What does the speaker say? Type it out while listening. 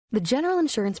The General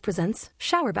Insurance presents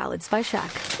Shower Ballads by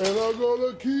Shaq. And I'm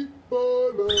gonna keep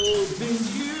on loving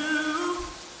you,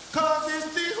 'cause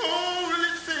it's the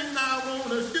only thing I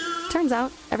wanna do. Turns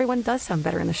out, everyone does sound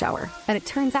better in the shower. And it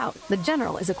turns out, The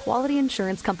General is a quality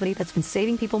insurance company that's been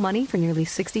saving people money for nearly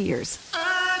 60 years.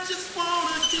 I just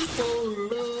wanna keep on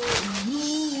loving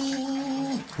you.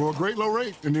 For a great low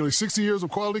rate and nearly 60 years of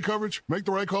quality coverage, make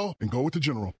the right call and go with The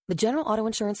General. The General Auto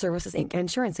Insurance Services, Inc., an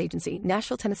insurance agency,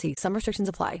 Nashville, Tennessee. Some restrictions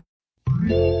apply.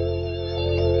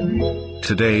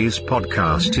 Today's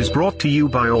podcast is brought to you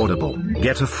by Audible.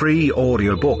 Get a free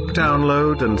audiobook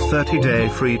download and 30-day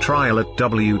free trial at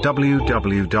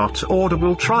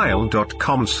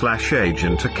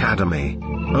www.audibletrial.com/Agent Academy.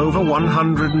 Over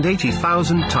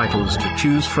 180,000 titles to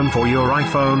choose from for your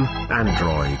iPhone,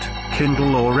 Android,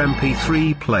 Kindle or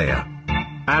MP3 player.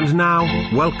 And now,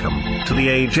 welcome to the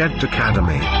Agent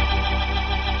Academy.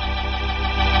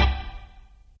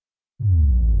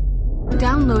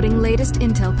 Downloading latest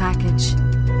intel package.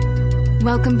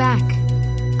 Welcome back.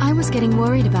 I was getting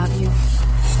worried about you.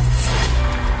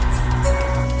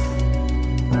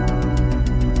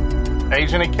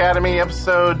 Agent Academy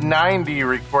episode 90,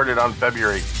 recorded on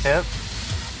February 10th,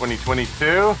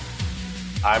 2022.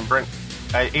 I'm Brent,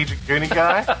 Agent Goonie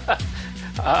Guy.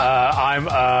 I'm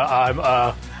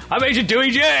Agent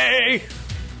Dewey J.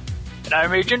 And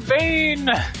I'm Agent Vane.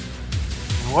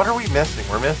 What are we missing?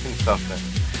 We're missing something.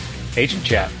 Agent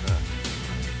Chat.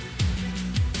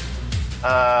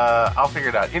 I'll figure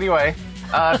it out. Anyway,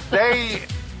 today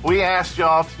we asked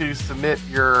y'all to submit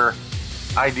your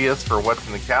ideas for what's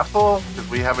in the capsule, because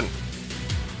we haven't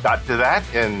got to that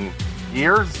in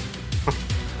years.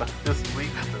 This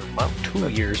week or month. 2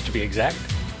 years to be exact.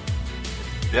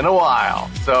 It's been a while.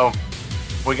 So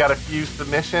we got a few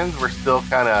submissions. We're still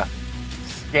kind of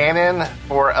scanning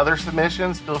for other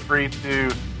submissions. Feel free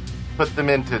to put them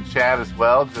into chat as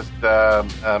well. Just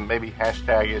maybe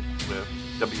hashtag it with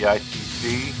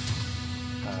WITC.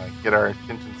 Get our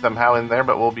attention somehow in there,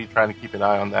 but we'll be trying to keep an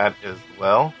eye on that as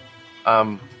well.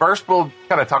 First, we'll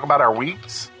kind of talk about our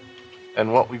weeks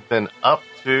and what we've been up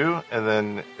to, and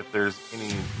then if there's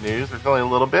any news, there's only a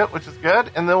little bit, which is good,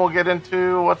 and then we'll get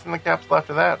into what's in the capsule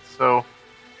after that. So,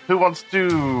 who wants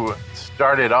to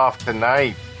start it off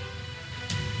tonight?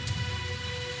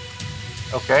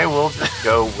 Okay, we'll just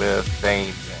go with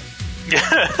Vane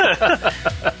then.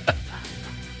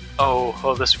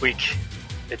 Oh, this week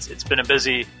it's been a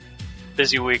busy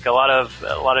week. A lot of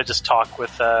just talk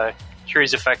with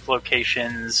Curious Effect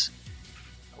locations.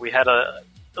 We had a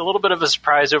little bit of a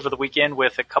surprise over the weekend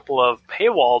with a couple of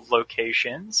paywalled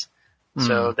locations.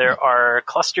 So there are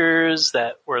clusters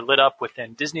that were lit up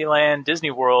within Disneyland,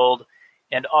 Disney World,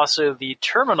 and also the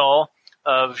terminal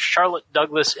of Charlotte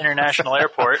Douglas International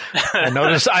Airport. I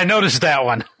noticed that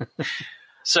one.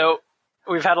 So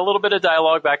we've had a little bit of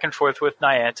dialogue back and forth with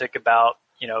Niantic about,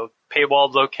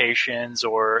 paywalled locations,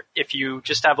 or if you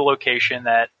just have a location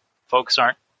that folks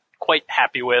aren't quite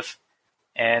happy with.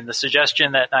 And the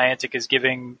suggestion that Niantic is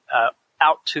giving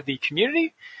out to the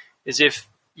community is if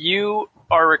you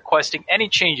are requesting any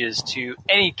changes to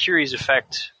any Curious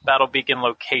Effect Battle Beacon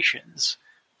locations,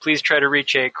 please try to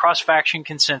reach a cross-faction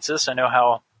consensus. I know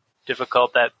how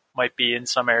difficult that might be in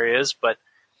some areas, but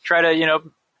try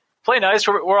to, play nice.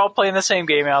 We're all playing the same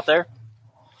game out there.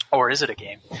 Or is it a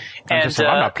game? I'm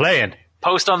not playing.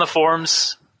 Post on the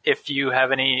forums if you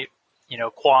have any,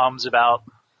 qualms about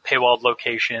paywalled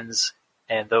locations,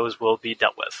 and those will be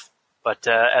dealt with. But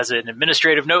as an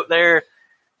administrative note there,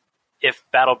 if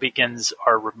battle beacons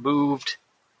are removed,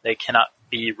 they cannot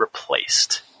be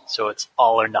replaced. So it's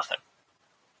all or nothing.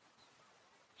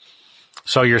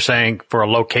 So you're saying for a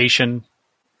location,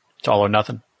 it's all or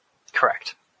nothing?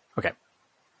 Correct. Okay.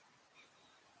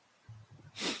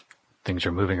 Things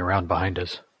are moving around behind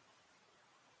us.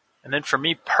 And then for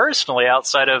me personally,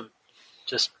 outside of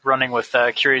just running with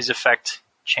Curious Effect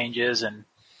changes and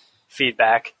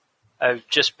feedback, I've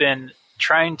just been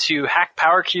trying to hack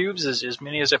power cubes, as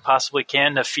many as I possibly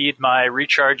can, to feed my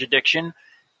recharge addiction.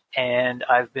 And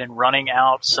I've been running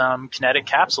out some kinetic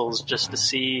capsules just to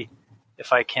see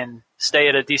if I can stay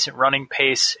at a decent running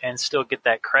pace and still get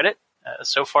that credit.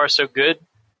 So far, so good.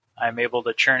 I'm able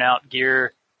to churn out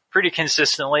gear pretty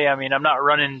consistently. I mean, I'm not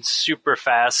running super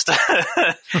fast.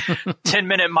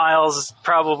 10-minute miles is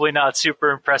probably not super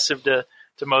impressive to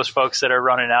most folks that are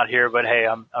running out here, but hey,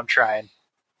 I'm trying.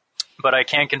 But I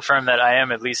can confirm that I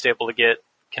am at least able to get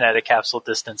kinetic capsule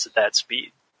distance at that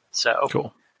speed. So,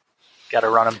 cool. Got to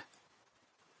run them.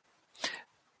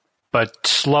 But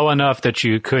slow enough that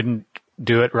you couldn't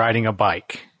do it riding a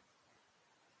bike.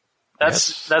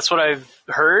 That's what I've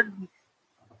heard.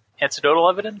 Anecdotal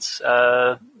evidence.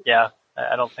 Yeah,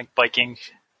 I don't think biking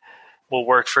will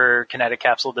work for kinetic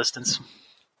capsule distance.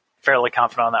 Fairly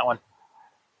confident on that one.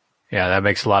 Yeah, that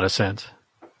makes a lot of sense.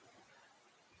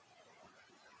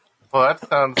 Well, that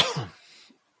sounds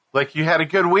like you had a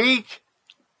good week.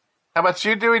 How about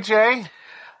you, Dewey J?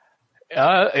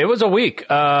 It was a week.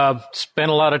 Spent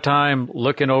a lot of time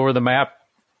looking over the map,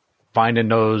 finding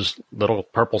those little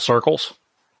purple circles,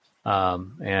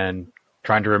 and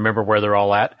trying to remember where they're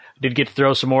all at. Did get to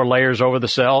throw some more layers over the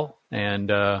cell, and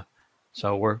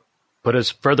so we're put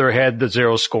us further ahead the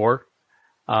 0 score.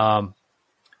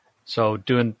 So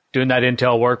doing that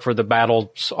intel work for the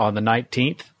battles on the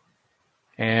 19th,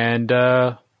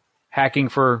 and hacking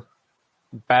for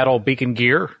battle beacon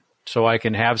gear so I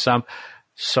can have some.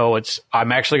 So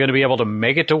I'm actually going to be able to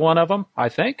make it to one of them, I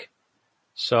think.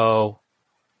 So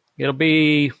it'll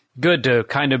be good to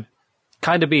kind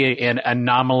of be in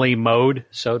anomaly mode,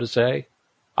 so to say,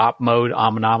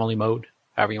 anomaly mode,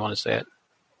 however you want to say it.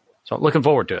 So looking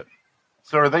forward to it.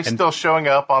 So are they still showing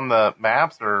up on the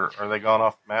maps, or are they gone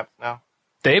off the maps now?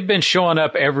 They've been showing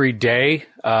up every day.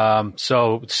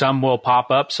 So some will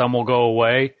pop up, some will go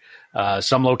away.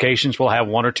 Some locations will have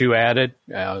 1 or 2 added.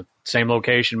 Same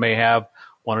location may have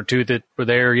 1 or 2 that were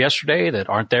there yesterday that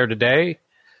aren't there today.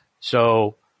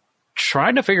 So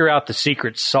trying to figure out the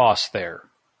secret sauce there.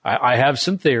 I have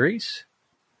some theories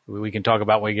we can talk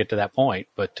about when we get to that point.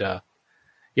 But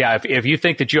yeah, if you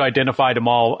think that you identified them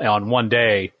all on one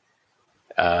day,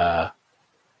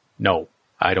 no,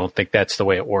 I don't think that's the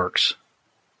way it works.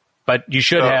 But you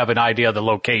should have an idea of the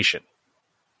location.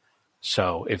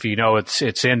 So if you know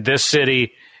it's in this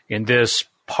city, in this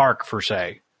park, per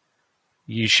se,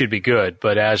 you should be good.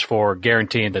 But as for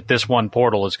guaranteeing that this one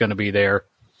portal is going to be there,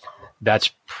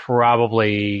 that's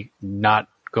probably not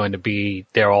going to be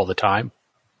there all the time,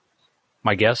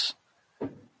 my guess.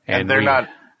 And they're not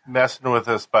messing with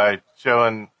us by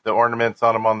showing the ornaments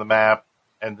on them on the map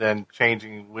and then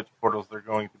changing which portals they're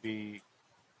going to be.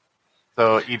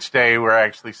 So each day we're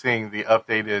actually seeing the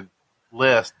updated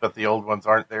list, but the old ones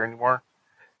aren't there anymore.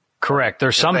 Correct.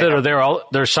 There's some that are there.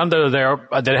 There's some that are there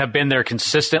that have been there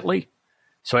consistently.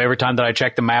 So every time that I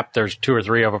check the map, there's 2 or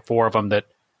 3 or 4 of them that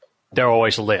they're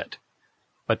always lit.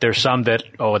 But there's some that,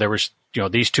 there was,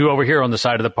 these 2 over here on the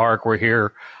side of the park were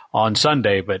here on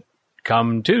Sunday, but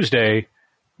come Tuesday,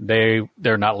 they're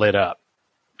not lit up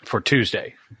for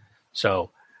Tuesday. So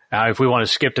now if we want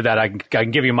to skip to that, I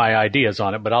can give you my ideas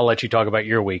on it, but I'll let you talk about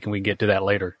your week and we can get to that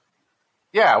later.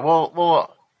 Yeah, we'll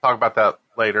talk about that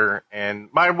later. And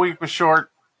my week was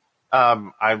short.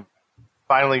 I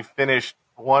finally finished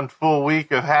 1 full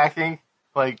week of hacking.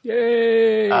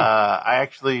 Yay! I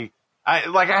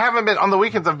haven't been on the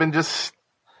weekends. I've been just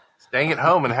staying at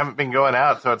home and haven't been going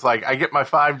out. So it's like I get my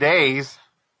 5 days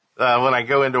when I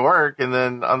go into work, and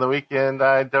then on the weekend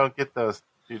I don't get those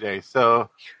 2 days. So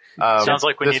sounds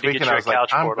like we need to get you a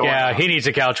couch portal. Yeah, he needs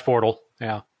a couch portal.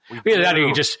 Yeah. Either that or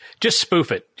you just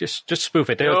spoof it. Just spoof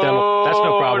it. That's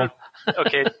no problem.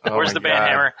 Okay, where's the band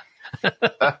hammer?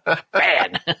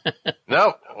 Ban.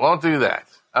 Nope, won't do that.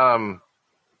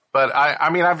 But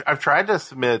I've tried to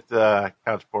submit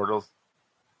couch portals,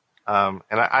 and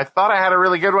I thought I had a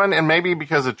really good one, and maybe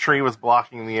because a tree was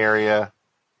blocking the area,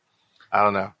 I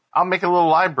don't know. I'll make a little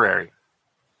library.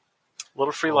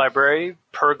 Little free library,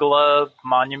 pergola,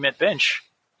 monument bench.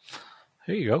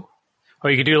 There you go. Or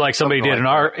you could do like somebody did in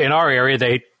our area.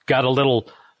 They got a little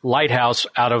lighthouse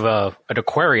out of an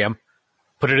aquarium,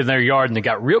 put it in their yard, and they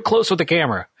got real close with the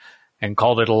camera and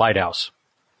called it a lighthouse.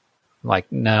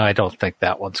 Like, no, I don't think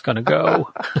that one's going to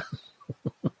go.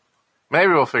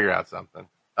 Maybe we'll figure out something.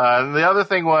 The other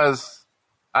thing was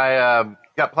I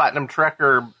got Platinum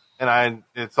Trekker, and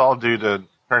it's all due to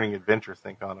turning Adventure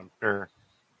Sync on, I'm sure.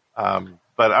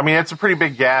 But, it's a pretty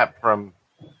big gap from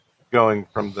going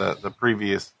from the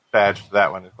previous badge to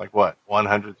that one. It's like, what,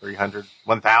 100, 300,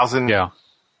 1,000? Yeah.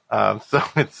 So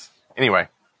it's, anyway.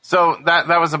 So that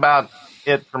was about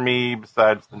it for me,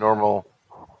 besides the normal,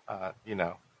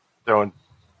 throwing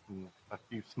a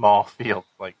few small fields,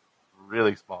 like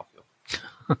really small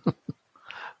fields.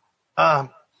 But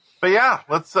yeah,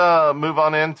 let's move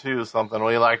on into something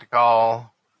we like to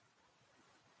call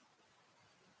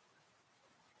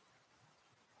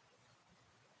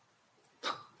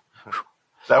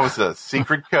that was a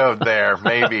secret code there,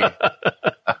 maybe.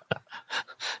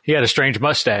 He had a strange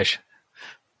mustache.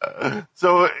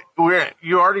 So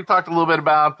you already talked a little bit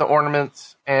about the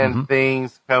ornaments and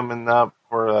things coming up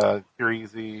for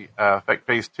Curiosity Effect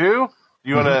Phase 2. Do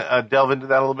you want to delve into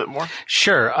that a little bit more?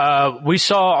 Sure. We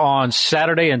saw on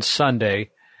Saturday and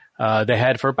Sunday, they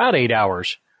had for about 8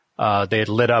 hours, they had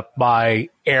lit up by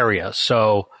area.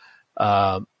 So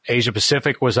Asia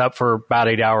Pacific was up for about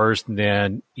 8 hours, and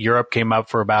then Europe came up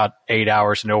for about 8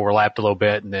 hours and overlapped a little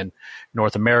bit, and then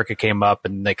North America came up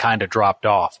and they kind of dropped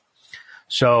off.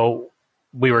 So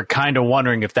we were kind of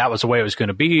wondering if that was the way it was going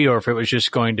to be, or if it was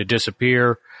just going to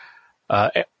disappear,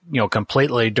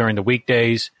 completely during the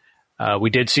weekdays.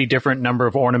 We did see different number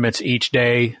of ornaments each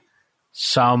day.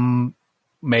 Some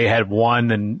may have one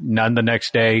and none the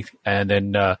next day, and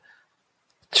then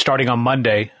starting on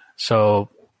Monday, so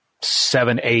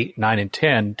 7, 8, 9, and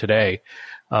 10 today,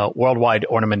 worldwide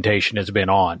ornamentation has been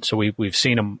on. So we've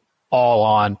seen them all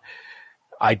on.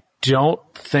 I don't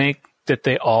think that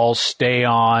they all stay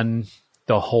on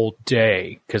the whole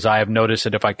day, because I have noticed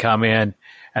that if I come in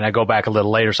and I go back a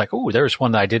little later, it's like, oh, there's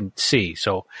one that I didn't see.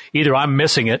 So either I'm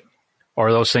missing it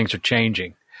or those things are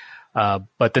changing.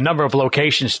 But the number of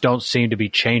locations don't seem to be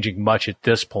changing much at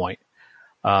this point.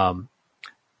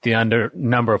 The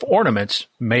number of ornaments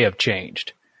may have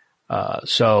changed.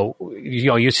 So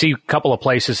you see a couple of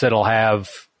places that'll have,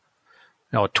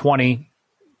 20,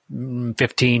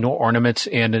 15 ornaments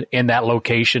in that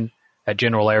location, that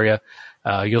general area.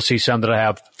 You'll see some that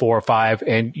have 4 or 5,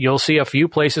 and you'll see a few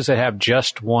places that have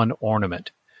just one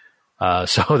ornament.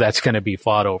 So that's going to be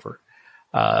fought over.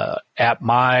 At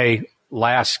my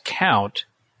last count,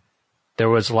 there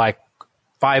was like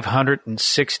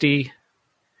 560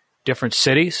 different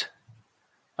cities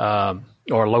or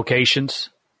locations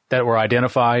that were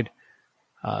identified.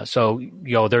 So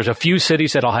there's a few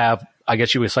cities that'll have, I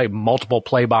guess you would say, multiple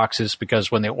play boxes, because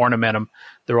when they ornament them,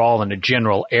 they're all in a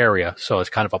general area. So it's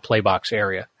kind of a play box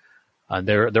area.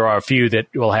 There are a few that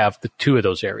will have the 2 of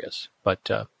those areas, but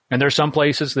and there's some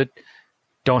places that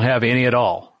don't have any at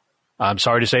all. I'm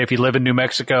sorry to say, if you live in New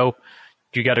Mexico,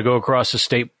 you got to go across the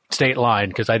state line,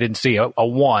 because I didn't see a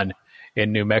 1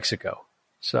 in New Mexico.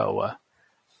 So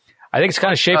I think it's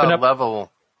kind of shaping up.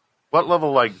 What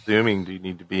level like zooming do you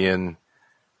need to be in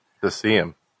to see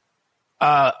them?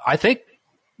 I think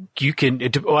you can.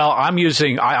 I'm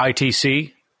using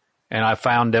IITC, and I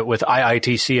found that with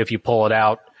IITC, if you pull it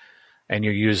out and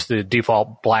you use the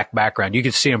default black background, you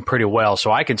can see them pretty well.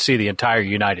 So I can see the entire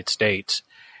United States,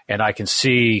 and I can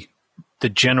see the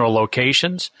general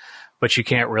locations, but you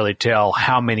can't really tell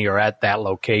how many are at that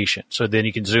location. So then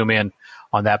you can zoom in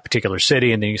on that particular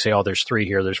city, and then you say, oh, there's 3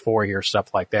 here, there's 4 here,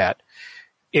 stuff like that.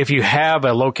 If you have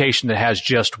a location that has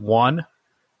just one,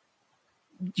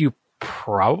 you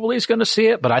probably is going to see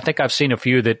it, but I think I've seen a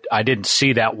few that I didn't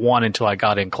see that one until I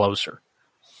got in closer.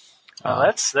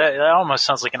 That almost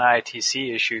sounds like an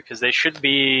IITC issue, because they should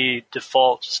be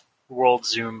default just world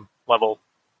zoom level.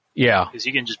 Yeah. Because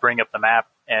you can just bring up the map,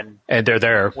 and they're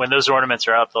there. When those ornaments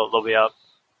are up, they'll be up.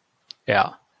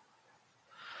 Yeah.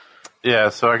 Yeah,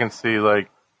 so I can see like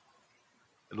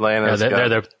Atlanta's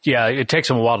yeah, it takes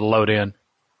them a while to load in,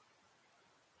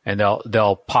 and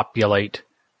they'll populate.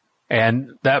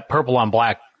 And that purple on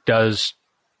black does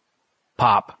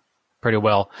pop pretty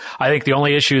well. I think the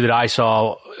only issue that I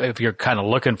saw, if you're kind of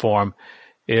looking for them,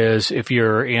 is if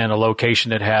you're in a location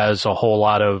that has a whole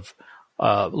lot of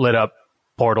lit up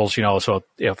portals, so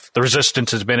if the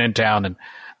Resistance has been in town and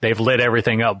they've lit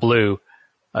everything up blue,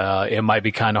 it might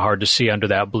be kind of hard to see under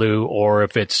that blue, or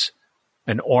if it's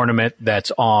an ornament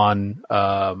that's on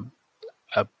a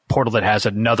portal that has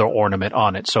another ornament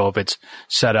on it. So if it's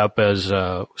set up as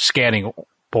a scanning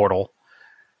portal,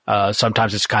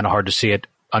 sometimes it's kind of hard to see it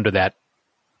under that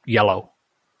yellow.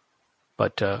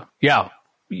 But yeah,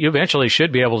 you eventually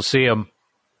should be able to see them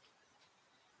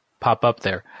pop up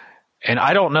there. And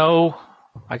I don't know,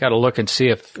 I got to look and see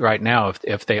if right now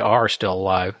if they are still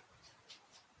alive.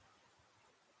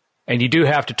 And you do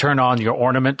have to turn on your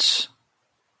ornaments.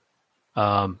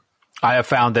 I have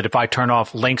found that if I turn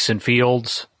off links and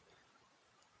fields,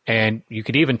 and you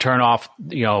could even turn off,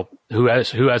 who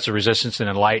has the Resistance and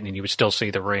Enlightened, you would still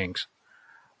see the rings.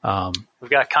 We've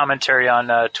got commentary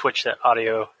on Twitch that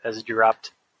audio has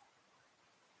dropped.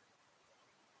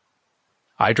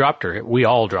 I dropped her. We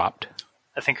all dropped.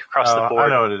 I think across the board. I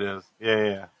know what it is.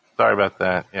 Yeah. Sorry about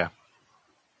that. Yeah.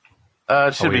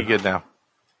 It should be good now.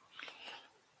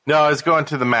 No, it's going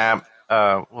to the map.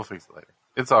 We'll fix it later.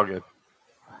 It's all good.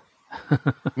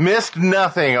 Missed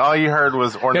nothing. All you heard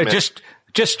was ornament. Yeah,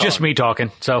 just me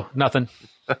talking. So nothing.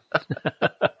 But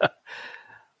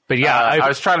yeah, I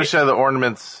was trying to show the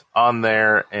ornaments on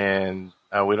there, and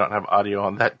we don't have audio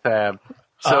on that tab.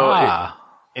 So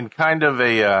in kind of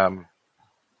a,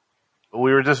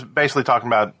 we were just basically talking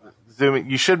about zooming.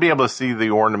 You should be able to see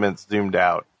the ornaments zoomed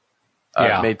out.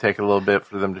 It may take a little bit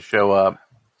for them to show up.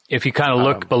 If you kind of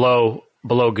look below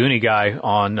Goonie Guy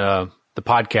on the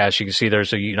podcast, you can see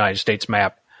there's a United States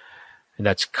map, and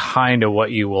that's kind of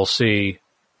what you will see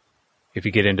if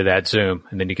you get into that zoom,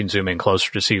 and then you can zoom in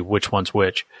closer to see which one's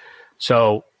which.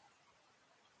 So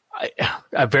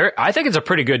I think it's a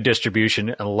pretty good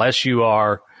distribution, unless you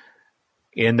are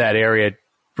in that area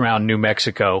around New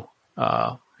Mexico.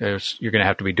 You're going to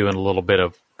have to be doing a little bit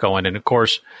of going. And, of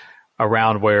course,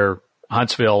 around where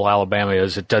Huntsville, Alabama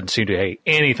is, it doesn't seem to hate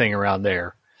anything around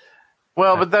there.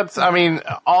 Well, but that's, I mean,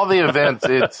 all the events,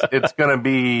 it's going to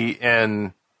be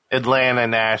in Atlanta,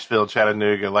 Nashville,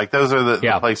 Chattanooga. Like, those are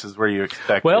the places where you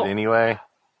expect it anyway.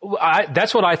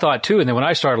 That's what I thought, too. And then when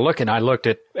I started looking, I looked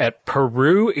at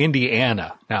Peru,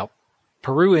 Indiana. Now,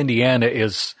 Peru, Indiana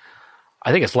is,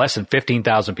 I think it's less than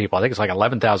 15,000 people. I think it's like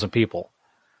 11,000 people.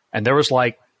 And there was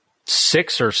like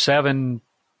 6 or 7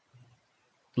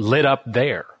 lit up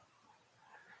there.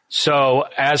 So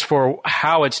as for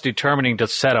how it's determining to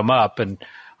set them up, and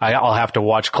I'll have to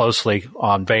watch closely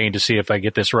on Vane to see if I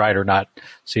get this right or not,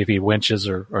 see if he winches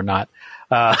or not.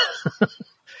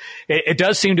 It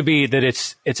does seem to be that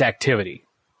it's activity.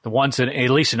 The ones that, at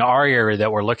least in our area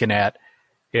that we're looking at,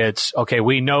 it's, okay,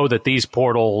 we know that these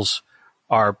portals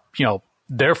are,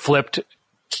 they're flipped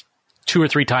 2 or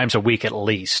 3 times a week at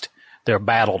least. They're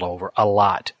battled over a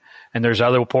lot. And there's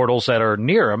other portals that are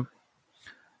near them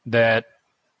that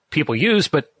people use,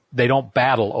 but they don't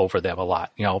battle over them a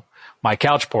lot. My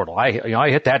couch portal, I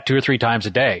hit that 2 or 3 times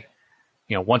a day.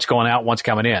 Once going out, once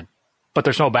coming in. But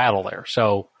there's no battle there.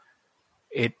 So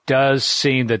it does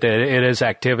seem that it is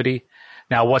activity.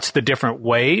 Now, what's the different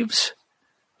waves?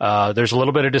 There's a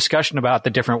little bit of discussion about the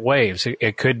different waves.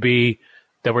 It could be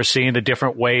that we're seeing the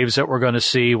different waves that we're going to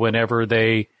see whenever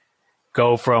they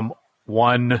go from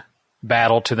one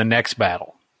battle to the next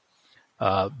battle.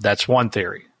 That's one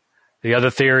theory. The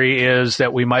other theory is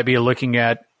that we might be looking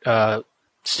at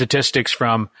statistics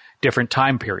from different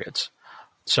time periods.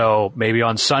 So maybe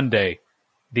on Sunday,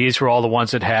 these were all the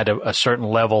ones that had a certain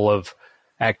level of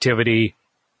activity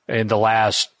in the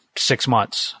last 6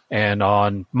 months. And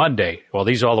on Monday, well,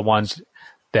 these are all the ones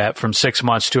that from 6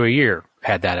 months to a year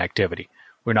had that activity.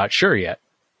 We're not sure yet.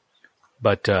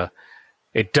 But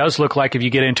it does look like if you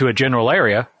get into a general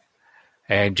area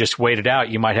and just wait it out,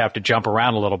 you might have to jump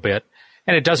around a little bit.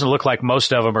 And it doesn't look like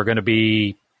most of them are going to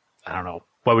be, I don't know,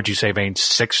 what would you say, Vane,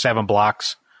 6, 7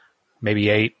 blocks, maybe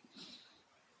 8?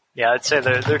 Yeah, I'd say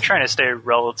they're trying to stay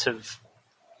relative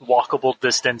walkable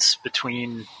distance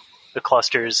between the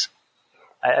clusters.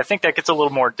 I think that gets a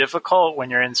little more difficult when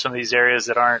you're in some of these areas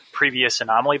that aren't previous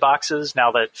anomaly boxes,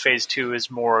 now that Phase 2 is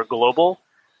more global.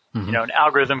 Mm-hmm. An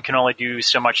algorithm can only do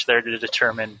so much there to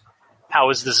determine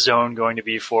how is this zone going to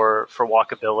be for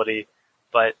walkability.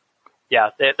 But yeah,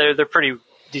 they're pretty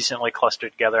decently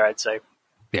clustered together, I'd say.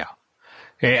 Yeah.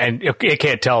 And it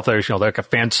can't tell if there's, like a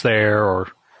fence there or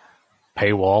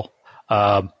paywall.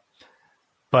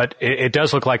 But it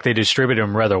does look like they distribute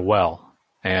them rather well.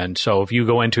 And so if you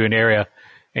go into an area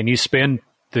and you spend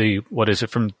from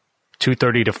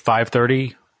 2:30 to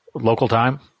 5:30 local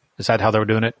time, is that how they were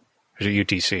doing it? Or is it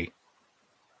UTC?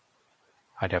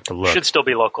 I'd have to look. Should still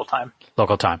be local time.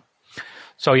 Local time.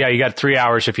 So yeah, you got 3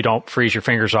 hours if you don't freeze your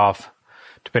fingers off,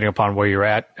 depending upon where you're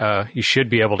at. You should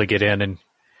be able to get in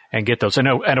and get those. And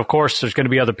of course, there's going to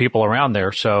be other people around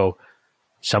there, so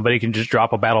somebody can just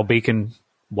drop a battle beacon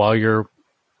while you're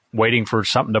waiting for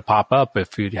something to pop up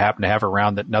if you happen to have a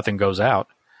round that nothing goes out.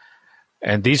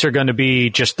 And these are going to be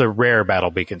just the rare battle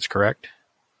beacons, correct?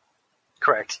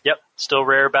 Correct. Yep. Still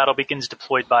rare battle beacons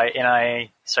deployed by NIA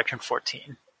Section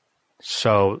 14.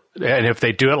 So, and if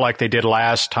they do it like they did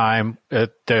last time,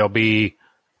 there'll be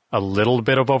a little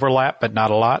bit of overlap, but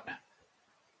not a lot?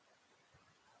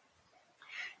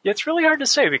 Yeah, it's really hard to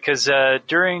say because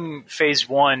during Phase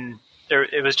 1,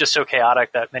 it was just so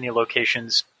chaotic that many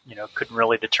locations, couldn't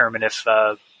really determine if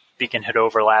beacon had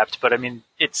overlapped. But I mean,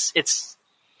 it's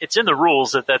in the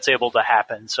rules that that's able to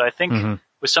happen. So I think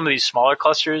with some of these smaller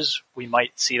clusters, we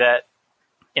might see that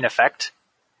in effect,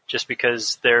 just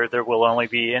because there will only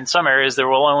be, in some areas, there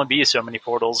will only be so many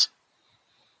portals.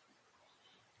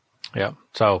 Yeah.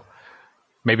 So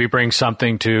maybe bring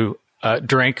something to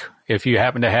drink if you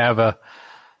happen to have a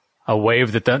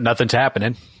wave that nothing's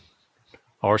happening,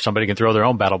 or somebody can throw their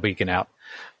own battle beacon out.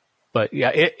 But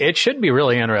yeah, it should be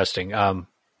really interesting. I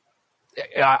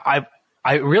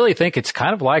really think it's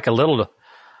kind of like a little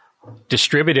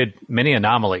distributed mini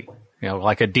anomaly,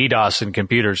 like a DDoS in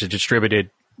computers, a distributed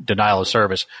denial of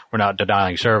service. We're not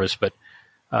denying service, but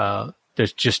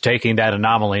there's just taking that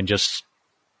anomaly and just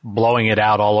blowing it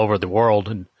out all over the world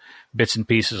and bits and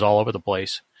pieces all over the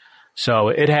place. So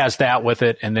it has that with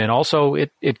it. And then also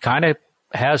it kind of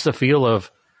has the feel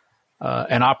of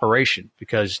an operation,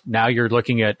 because now you're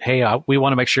looking at, hey, we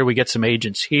want to make sure we get some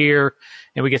agents here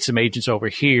and we get some agents over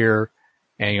here.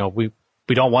 And,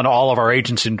 we don't want all of our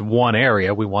agents into one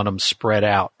area. We want them spread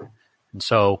out. And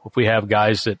so if we have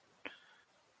guys that,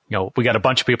 we got a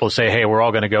bunch of people that say, hey, we're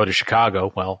all going to go to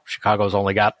Chicago. Well, Chicago's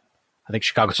only got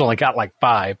like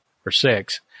 5 or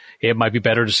 6. It might be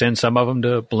better to send some of them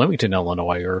to Bloomington,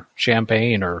 Illinois, or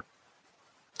Champaign, or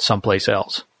someplace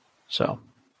else. So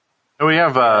we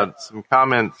have some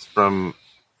comments from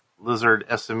Lizard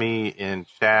SME in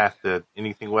chat that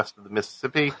anything west of the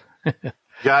Mississippi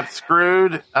got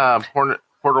screwed.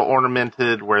 Portal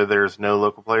ornamented where there's no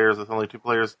local players with only 2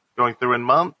 players going through in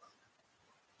month.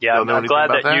 Yeah, I'm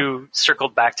glad that you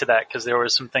circled back to that, because there were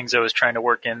some things I was trying to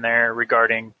work in there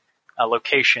regarding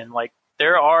location. Like,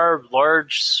 there are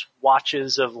large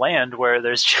swatches of land where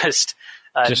there's just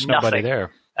nothing. Nobody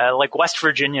there. Like West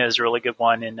Virginia is a really good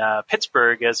one. In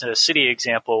Pittsburgh, as a city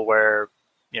example, where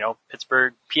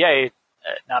Pittsburgh, PA,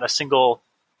 not a single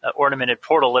ornamented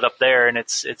portal lit up there, and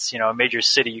it's a major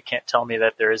city. You can't tell me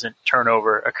that there isn't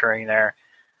turnover occurring there.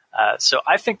 So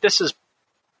I think this is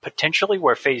potentially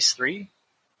where Phase 3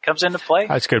 comes into play.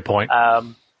 That's a good point.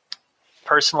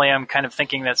 Personally, I'm kind of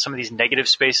thinking that some of these negative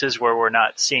spaces where we're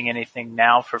not seeing anything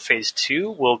now for Phase 2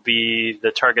 will be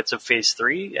the targets of Phase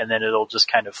 3, and then it'll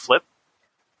just kind of flip.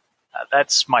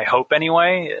 That's my hope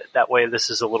anyway. That way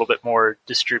this is a little bit more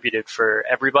distributed for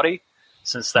everybody,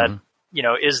 since that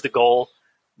is the goal.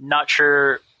 Not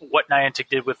sure what Niantic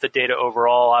did with the data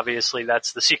overall. Obviously,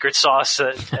 that's the secret sauce,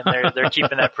 and they're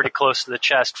keeping that pretty close to the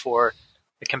chest for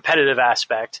the competitive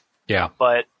aspect. Yeah.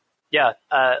 But yeah,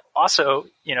 also,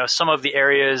 some of the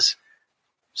areas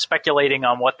speculating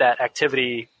on what that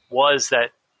activity was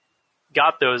that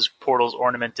got those portals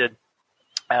ornamented.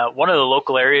 One of the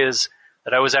local areas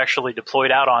that I was actually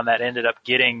deployed out on that ended up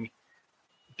getting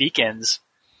beacons,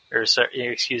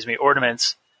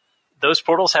 ornaments. Those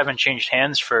portals haven't changed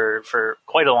hands for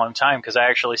quite a long time, because I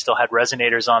actually still had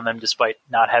resonators on them despite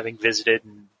not having visited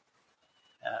in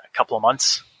a couple of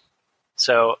months.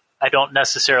 So I don't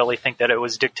necessarily think that it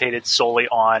was dictated solely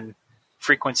on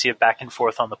frequency of back and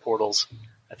forth on the portals.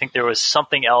 I think there was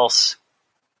something else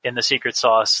in the secret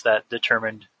sauce that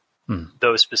determined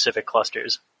those specific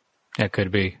clusters. That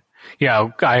could be. Yeah,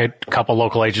 I had a couple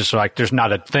local agents who were like, there's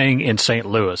not a thing in St.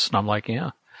 Louis. And I'm like,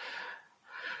 yeah,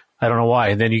 I don't know why.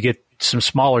 And then you get some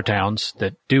smaller towns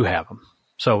that do have them.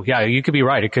 So, yeah, you could be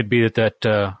right. It could be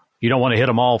that you don't want to hit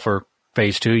them all for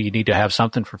Phase 2. You need to have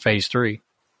something for Phase 3.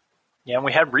 Yeah, and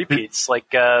we had repeats,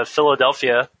 like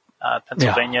Philadelphia,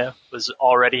 Pennsylvania was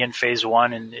already in Phase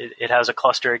 1, and it has a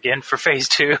cluster again for Phase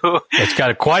 2. It's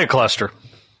got quite a cluster.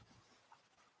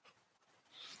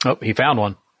 Oh, he found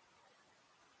one.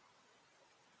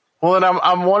 Well, and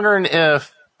I'm wondering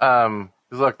if, because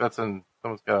look, someone's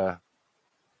got a.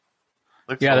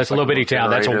 Yeah, that's a little bitty town.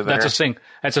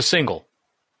 That's a single.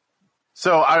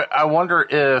 So I wonder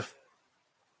if,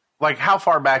 like, how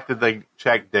far back did they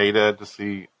check data to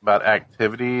see about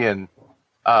activity, and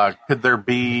could there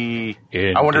be?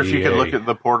 I wonder if you could look at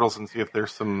the portals and see if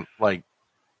there's some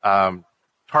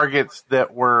targets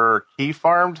that were key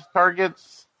farmed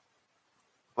targets,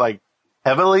 like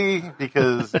heavily,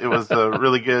 because it was a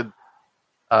really good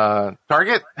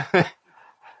target.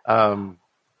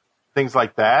 Things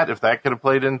like that, if that could have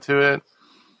played into it.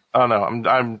 I don't know.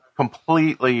 I'm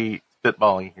completely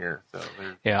spitballing here. So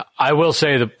yeah, I will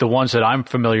say the ones that I'm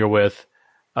familiar with,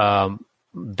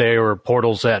 they were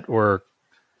portals that were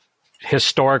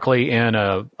historically in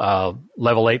a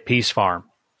level 8 peace farm.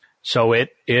 So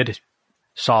it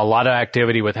saw a lot of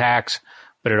activity with hacks,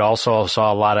 but it also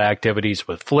saw a lot of activities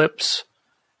with flips.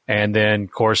 And then,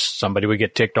 of course, somebody would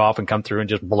get ticked off and come through and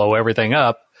just blow everything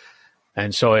up.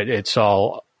 And so it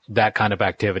saw that kind of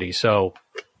activity. So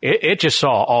it just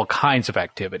saw all kinds of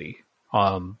activity.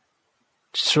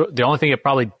 So the only thing it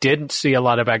probably didn't see a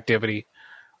lot of activity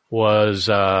was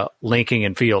linking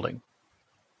and fielding.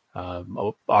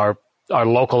 Our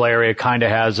local area kind of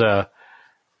has a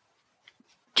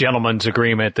gentleman's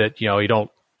agreement that, you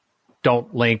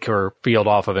don't link or field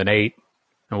off of an 8,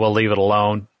 and we'll leave it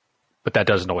alone. But that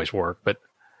doesn't always work. But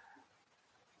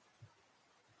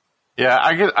yeah,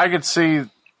 I could see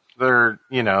there,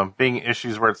 being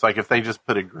issues where it's like if they just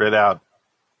put a grid out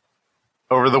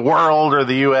over the world or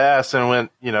the U.S. and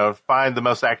went, find the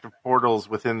most active portals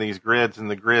within these grids, and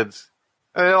the grids,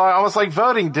 they're almost like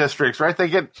voting districts, right? They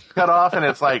get cut off, and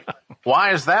it's like,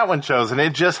 why is that one chosen?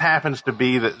 It just happens to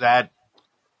be that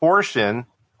portion,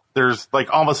 there's like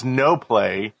almost no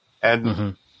play,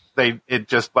 and it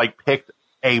just like picked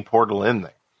a portal in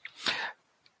there.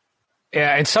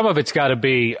 Yeah, and some of it's got to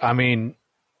be, in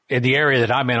the area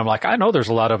that I'm in, I'm like, I know there's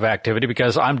a lot of activity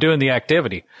because I'm doing the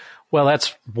activity. Well,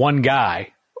 that's one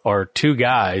guy or two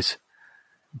guys.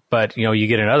 But, you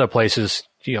get in other places,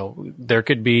 there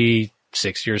could be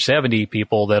 60 or 70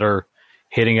 people that are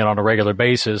hitting it on a regular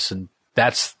basis, and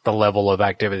that's the level of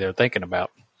activity they're thinking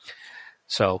about.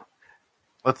 So,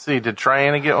 let's see. Did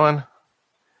Triana get one?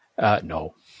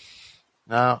 No.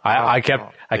 No. I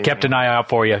kept an eye out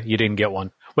for you. You didn't get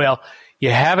one. Well, you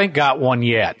haven't got one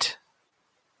yet.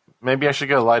 Maybe I should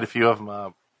go light a few of them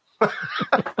up.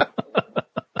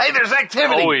 Hey, there's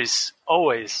activity.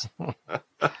 Always.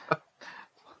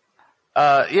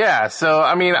 Yeah. So,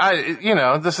 I mean,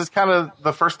 this is kind of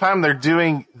the first time they're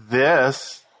doing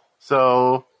this.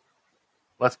 So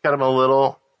let's cut them a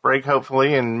little break,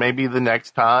 hopefully. And maybe the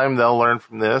next time they'll learn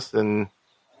from this and,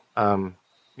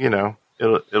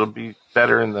 it'll be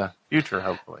better in the future,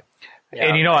 hopefully.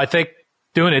 Yeah. And, I think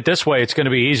doing it this way, it's going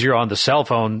to be easier on the cell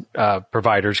phone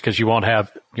providers because you won't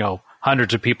have,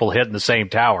 hundreds of people hitting the same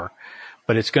tower.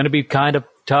 But it's going to be kind of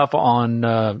tough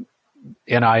on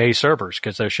NIA servers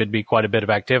because there should be quite a bit of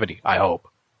activity, I hope.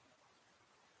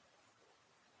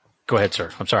 Go ahead, sir.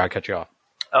 I'm sorry I cut you off.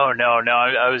 Oh, no.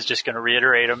 I was just going to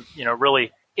reiterate, I'm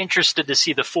really interested to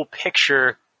see the full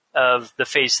picture of the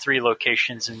Phase 3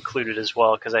 locations included as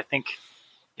well, because I think,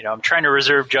 I'm trying to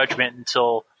reserve judgment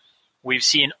until we've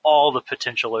seen all the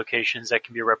potential locations that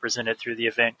can be represented through the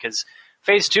event, because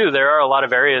Phase 2, there are a lot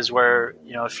of areas where,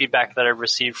 feedback that I've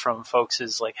received from folks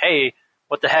is like, hey,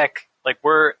 what the heck? Like,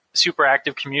 we're a super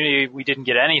active community. We didn't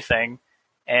get anything.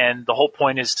 And the whole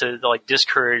point is to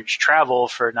discourage travel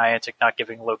for Niantic not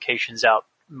giving locations out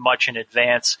much in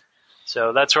advance.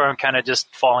 So that's where I'm kind of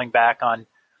just falling back on,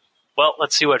 well,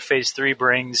 let's see what Phase 3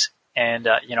 brings. And,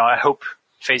 I hope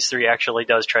Phase 3 actually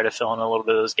does try to fill in a little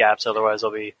bit of those gaps. Otherwise,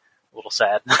 I'll be a little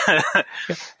sad.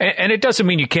 And it doesn't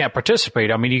mean you can't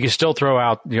participate. I mean, you can still throw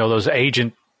out, those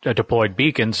agent deployed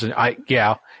beacons. And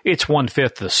it's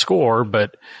 1/5 the score,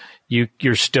 but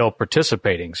you're still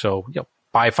participating. So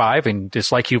buy 5, and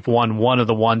it's like you've won one of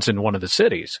the ones in one of the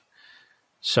cities.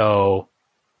 So,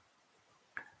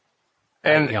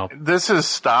 and this is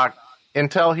stock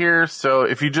intel here. So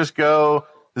if you just go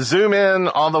zoom in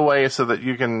all the way so that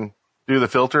you can do the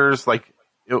filters, like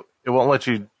it won't let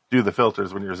you do the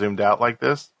filters when you're zoomed out like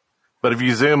this. But if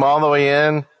you zoom all the way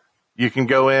in, you can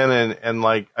go in and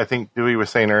like I think Dewey was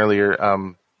saying earlier,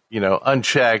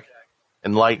 uncheck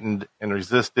enlightened and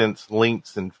resistance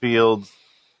links and fields.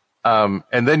 And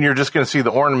then you're just going to see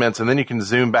the ornaments, and then you can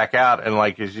zoom back out. And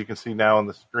like, as you can see now on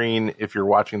the screen, if you're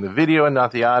watching the video and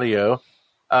not the audio,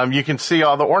 you can see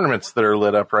all the ornaments that are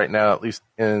lit up right now, at least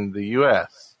in the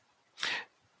U.S.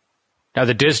 Now,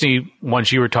 the Disney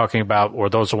ones you were talking about, were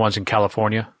those the ones in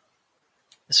California?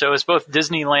 So it's both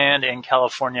Disneyland in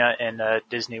California and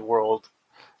Disney World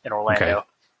in Orlando. Okay.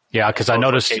 Yeah, because I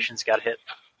noticed locations got hit.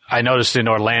 I noticed in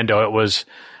Orlando it was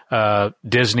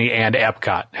Disney and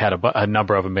Epcot had a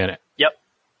number of them in it. Yep.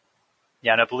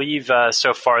 Yeah, and I believe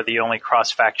so far the only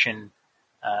cross-faction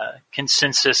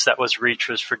consensus that was reached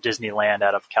was for Disneyland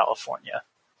out of California.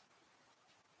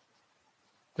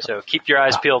 So keep your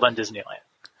eyes peeled on Disneyland.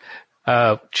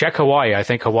 Check Hawaii. I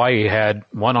think Hawaii had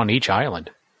one on each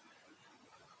island,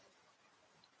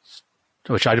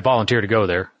 which I'd volunteer to go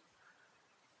there.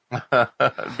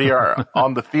 Be our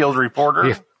on the field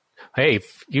reporter. Hey,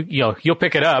 you'll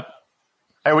pick it up.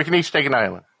 Hey, we can each take an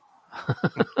island.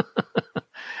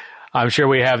 I'm sure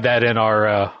we have that in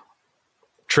our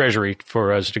treasury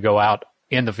for us to go out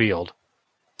in the field.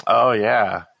 Oh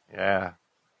yeah.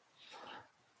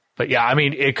 But yeah, I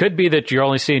mean, it could be that you're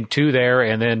only seeing 2 there,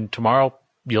 and then tomorrow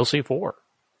you'll see 4.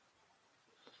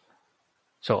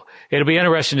 So it'll be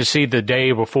interesting to see the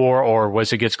day before, or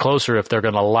as it gets closer, if they're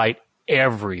going to light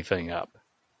everything up.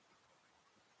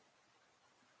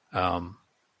 Of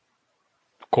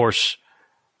course,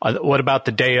 what about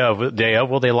the day of? The day of,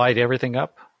 will they light everything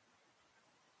up?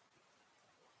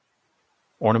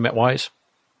 Ornament-wise?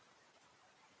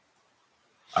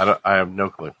 I have no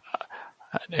clue.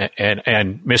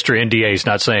 And Mr. NDA is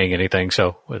not saying anything,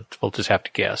 so we'll just have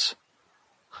to guess.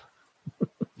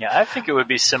 Yeah, I think it would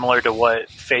be similar to what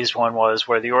Phase 1 was,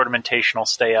 where the ornamentation will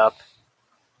stay up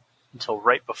until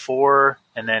right before,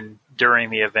 and then during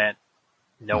the event,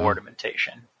 no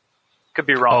ornamentation. Could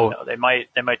be wrong, though. They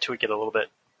might tweak it a little bit.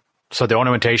 So the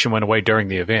ornamentation went away during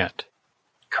the event?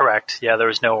 Correct. Yeah, there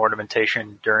was no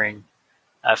ornamentation during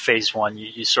Phase 1.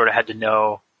 You sort of had to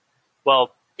know,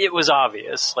 well, it was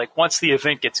obvious. Like, once the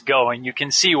event gets going, you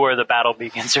can see where the battle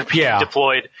beacons are being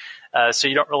deployed. So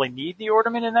you don't really need the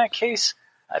ornament in that case.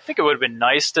 I think it would have been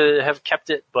nice to have kept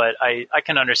it, but I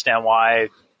can understand why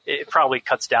it probably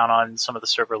cuts down on some of the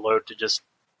server load to just,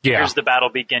 here's the battle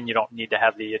beacon. You don't need to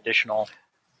have the additional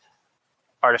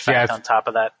artifact on top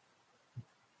of that.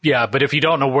 Yeah, but if you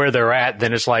don't know where they're at,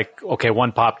 then it's like, okay,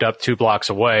 one popped up 2 blocks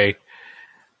away.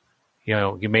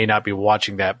 you may not be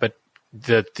watching that, but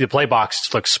the play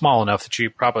box looks small enough that you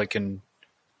probably can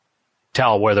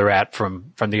tell where they're at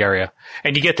from the area.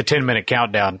 And you get the 10-minute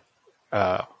countdown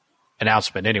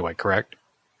announcement anyway, correct?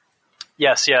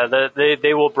 Yes, yeah.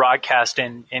 They will broadcast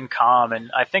in comm,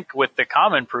 and I think with the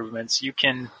comm improvements, you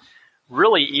can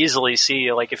really easily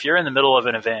see, like, if you're in the middle of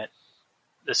an event,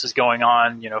 this is going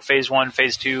on, phase 1,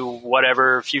 phase 2,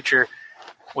 whatever, future.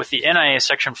 With the NIA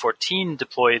Section 14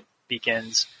 deployed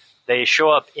beacons, they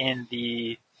show up in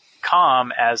the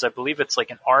comm as, I believe it's like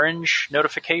an orange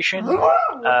notification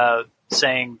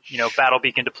saying, battle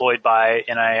beacon deployed by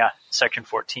NIA Section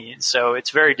 14. So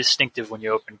it's very distinctive when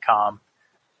you open comm.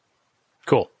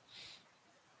 Cool.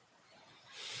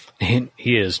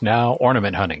 He is now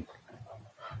ornament hunting.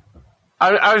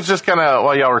 I was just kind of,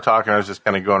 while y'all were talking, I was just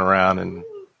kind of going around and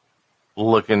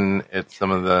looking at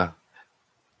some of the.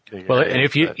 Well, and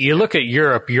if you look at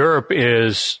Europe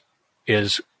is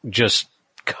just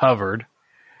covered,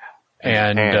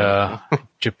 and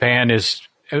Japan is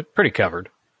pretty covered.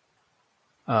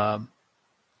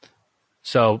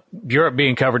 So Europe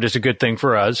being covered is a good thing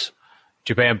for us.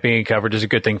 Japan being covered is a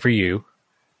good thing for you.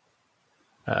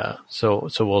 So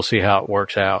we'll see how it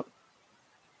works out.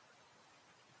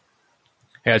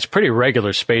 Yeah, it's pretty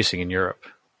regular spacing in Europe.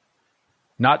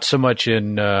 Not so much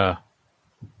in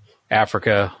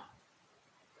Africa.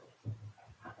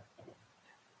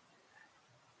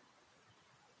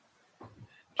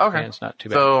 Okay. Japan's not too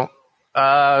bad.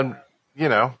 So,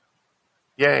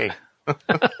 yay.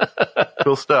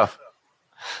 Cool stuff.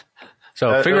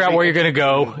 So figure out where you're going to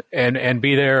go and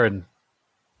be there and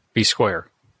be square.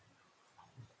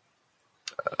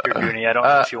 Here, Goonie, I don't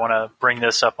know if you want to bring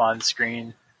this up on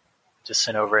screen. Just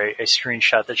sent over a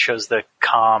screenshot that shows the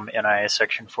comm NIA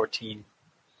Section 14.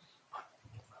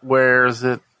 Where is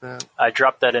it? I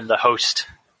dropped that in the hosts.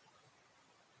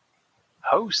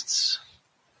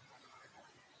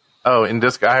 Oh, in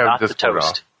Discord. I have Not Discord the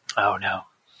toast. Oh, no.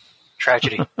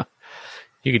 Tragedy.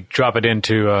 You could drop it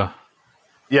into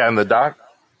in the dock.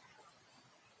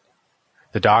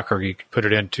 The dock, or you could put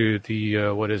it into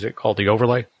the, what is it called, the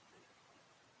overlay?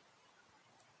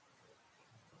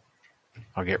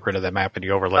 I'll get rid of the map in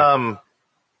the overlay.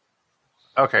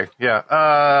 Okay, yeah.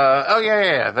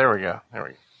 Yeah. There we go.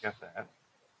 Got that.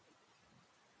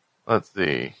 Let's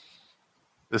see.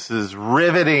 This is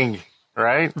riveting,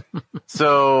 right?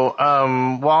 So,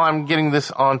 while I'm getting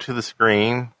this onto the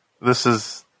screen, this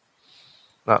is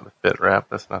not the fit wrap.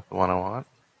 That's not the one I want.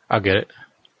 I'll get it.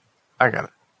 I got it.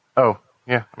 Oh,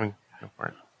 yeah. Go for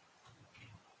it.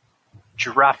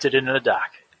 Dropped it into the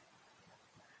dock.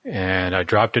 And I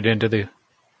dropped it into the...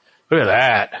 Look at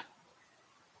that.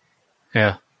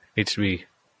 Yeah, needs to be...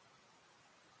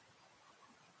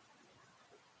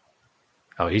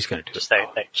 Oh, he's going to do Just it.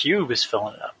 that cube is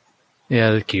filling it up.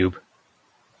 Yeah, the cube.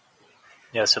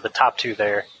 Yeah, so the top two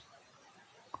there.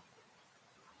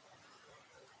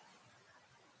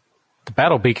 The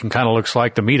battle beacon kind of looks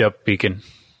like the meetup beacon.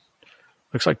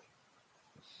 Looks like...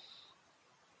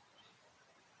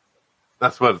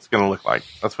 That's what it's going to look like.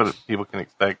 That's what people can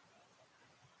expect.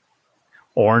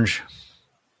 Orange.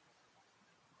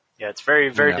 Yeah, it's very,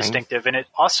 very distinctive. And it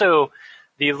also,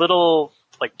 the little,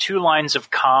 like, 2 lines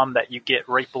of comm that you get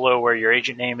right below where your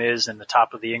agent name is in the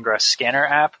top of the Ingress scanner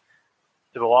app,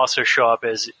 it will also show up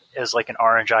as like an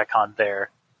orange icon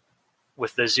there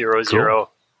with the 00.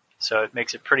 Cool. So it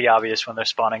makes it pretty obvious when they're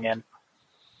spawning in.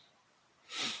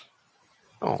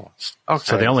 Oh, okay.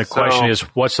 So the only question is,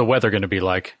 what's the weather going to be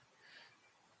like?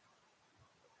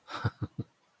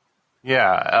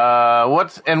 Yeah.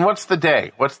 What's the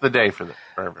day? What's the day for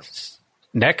everyone?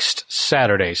 Next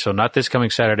Saturday. So not this coming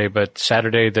Saturday, but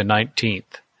Saturday the 19th.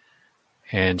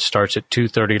 And starts at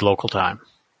 2:30 local time.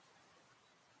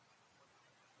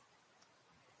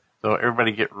 So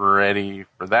everybody get ready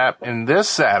for that. And this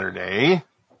Saturday,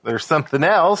 there's something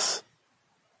else.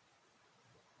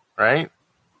 Right?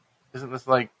 Isn't this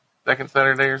like second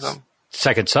Saturday or something?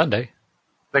 Second Sunday.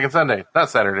 Second Sunday. Not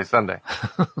Saturday, Sunday.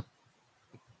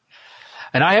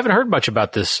 And I haven't heard much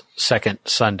about this second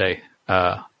Sunday.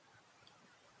 I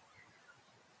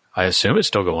assume it's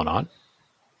still going on.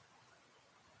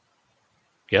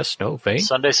 Yes, no, Vane?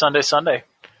 Sunday. Sunday.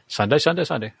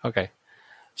 Okay.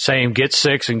 Same, get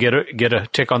 6 and get a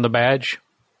tick on the badge.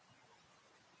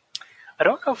 I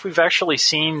don't know if we've actually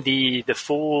seen the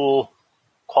full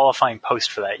qualifying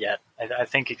post for that yet. I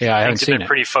think things have been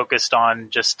pretty focused on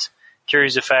just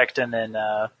Curious Effect and then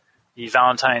the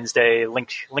Valentine's Day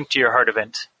linked to your heart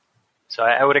event. So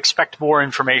I would expect more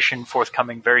information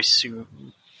forthcoming very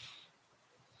soon.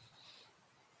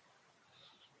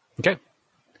 Okay.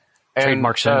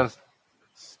 Trademark soon.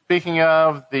 speaking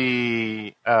of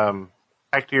the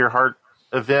Hack to Your Heart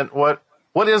event, what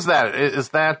is that? Is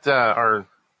that or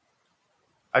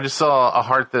I just saw a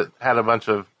heart that had a bunch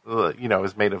of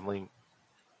is made of link.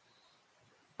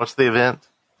 What's the event?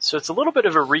 So it's a little bit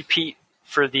of a repeat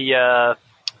for the.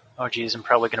 Oh geez, I'm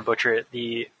probably going to butcher it.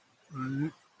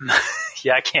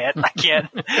 Yeah, I can't.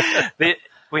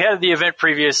 We had the event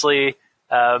previously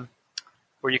where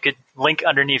you could link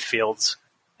underneath fields,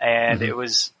 and it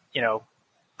was,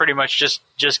 pretty much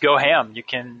just go ham. You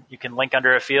can link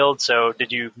under a field. So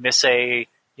did you miss a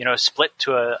split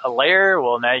to a layer?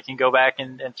 Well, now you can go back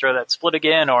and throw that split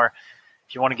again. Or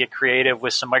if you want to get creative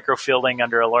with some microfielding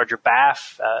under a larger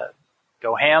BAF,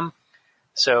 go ham.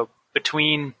 So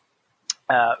between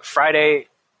this Friday,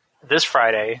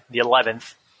 the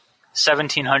 11th,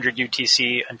 1700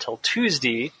 UTC until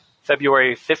Tuesday,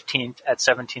 February 15th at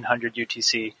 1700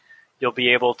 UTC, you'll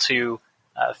be able to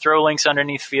throw links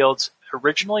underneath fields.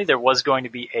 Originally, there was going to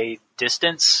be a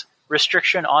distance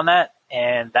restriction on that,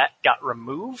 and that got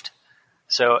removed.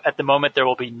 So at the moment, there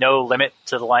will be no limit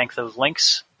to the length of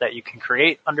links that you can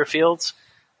create under fields.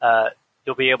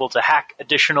 You'll be able to hack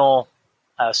additional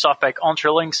SoftBank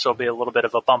Ultralinks, so there'll be a little bit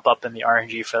of a bump up in the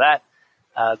RNG for that.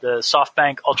 The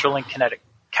SoftBank Ultralink Kinetic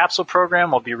Capsule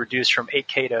program will be reduced from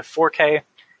 8K to 4K,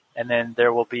 and then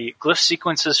there will be glyph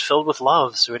sequences filled with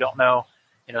love. So we don't know,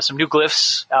 some new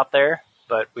glyphs out there,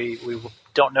 but we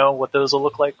don't know what those will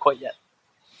look like quite yet.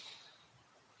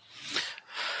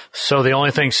 So the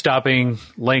only thing stopping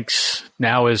links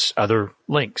now is other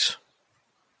links.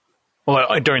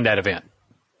 Well, during that event.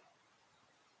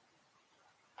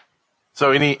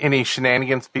 So any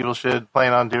shenanigans people should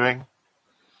plan on doing?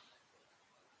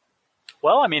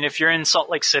 Well, I mean, if you're in Salt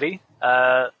Lake City,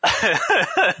 go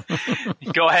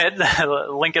ahead,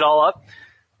 link it all up.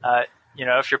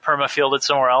 If you're perma-fielded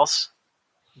somewhere else,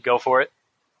 go for it.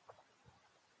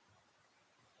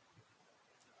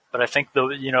 But I think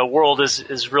the world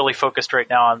is really focused right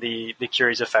now on the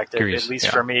Curies effect. At least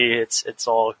for me, it's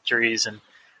all Curies, and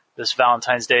this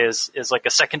Valentine's Day is like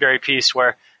a secondary piece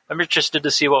where I'm interested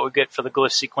to see what we get for the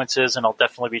glyph sequences, and I'll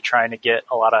definitely be trying to get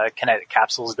a lot of kinetic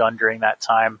capsules done during that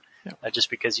time, just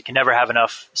because you can never have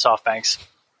enough SoftBanks.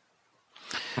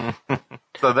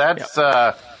 So that's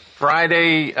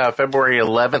Friday, February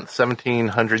 11th,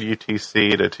 1700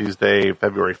 UTC to Tuesday,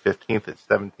 February 15th at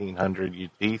 1700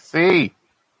 UTC.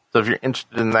 So if you're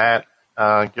interested in that,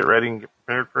 get ready and get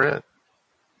prepared for it.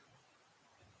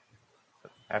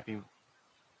 Happy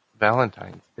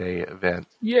Valentine's Day event.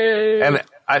 Yay! And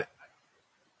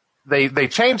they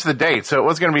changed the date, so it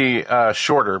was going to be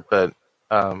shorter, but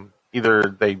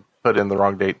either they put in the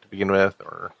wrong date to begin with,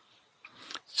 or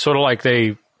sort of like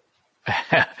they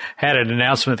had an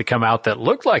announcement to come out that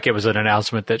looked like it was an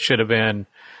announcement that should have been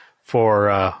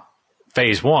for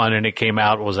Phase 1, and it came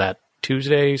out, was that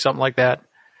Tuesday, something like that?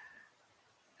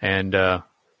 And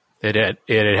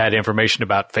it had information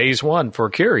about Phase 1 for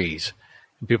Curies.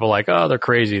 And people were like, oh, they're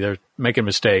crazy, they're making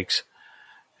mistakes.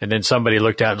 And then somebody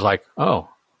looked at it and was like, oh,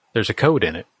 there's a code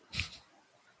in it.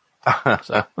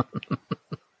 So.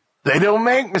 They don't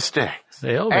make mistakes.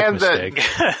 They don't make mistakes.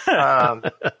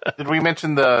 Did we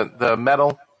mention the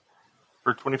medal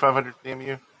for 2500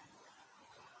 CMU?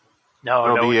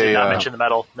 No, we did not mention the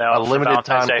medal. No, a limited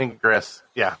time Day. ingress.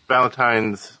 Yeah,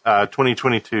 Valentine's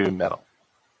 2022 medal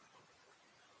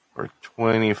for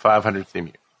 2500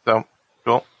 CMU. So,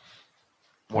 cool.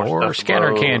 More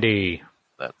scanner candy.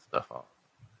 That stuff on.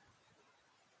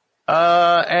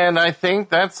 And I think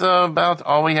that's about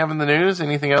all we have in the news.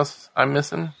 Anything else I'm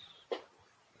missing?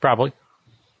 Probably.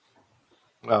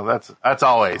 Well, that's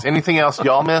always. Anything else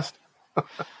y'all missed?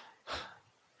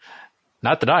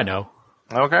 Not that I know.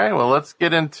 Okay, well, let's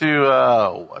get into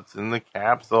what's in the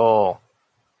capsule.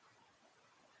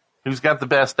 Who's got the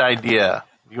best idea?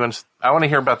 I want to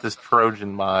hear about this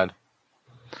Trojan mod.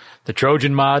 The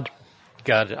Trojan mod?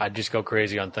 God, I just go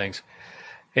crazy on things.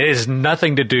 It has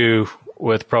nothing to do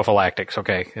with prophylactics,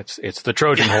 okay? It's the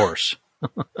Trojan horse.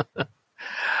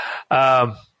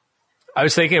 I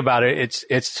was thinking about it.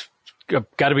 It's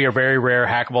got to be a very rare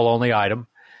hackable only item.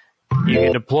 You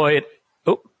can deploy it.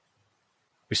 Oh,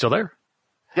 we still there?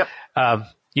 Yep.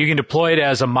 You can deploy it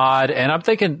as a mod, and I'm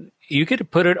thinking you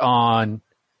could put it on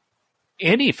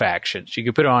any factions. You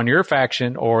could put it on your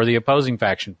faction or the opposing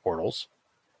faction portals.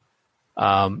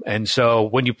 And so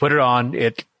when you put it on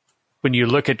it, when you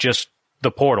look at just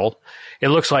the portal, it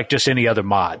looks like just any other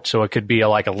mod. So it could be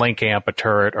like a link amp, a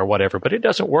turret, or whatever, but it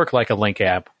doesn't work like a link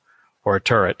amp or a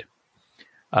turret.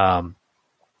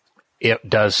 It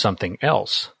does something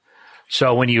else.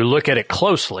 So when you look at it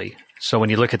closely, so when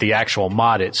you look at the actual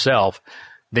mod itself,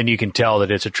 then you can tell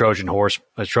that it's a Trojan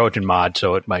mod,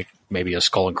 so it might maybe a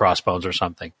skull and crossbones or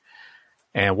something.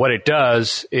 And what it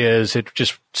does is it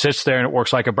just sits there and it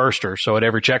works like a burster. So at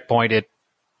every checkpoint, it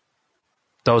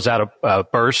throws out a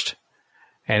burst,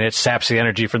 and it saps the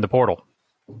energy from the portal.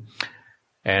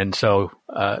 And so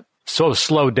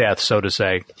slow death, so to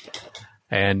say.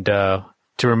 And to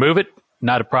remove it,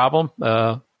 not a problem.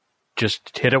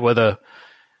 Just hit it with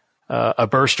a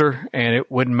burster, and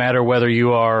it wouldn't matter whether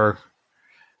you are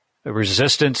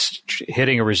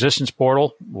hitting a resistance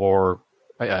portal, or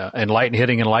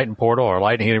hitting enlightened portal, or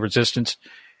enlightened hitting resistance.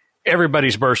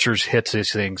 Everybody's bursters hits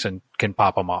these things and can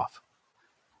pop them off.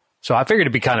 So I figured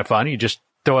it'd be kind of fun. You just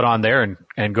throw it on there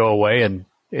and go away, and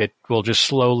it will just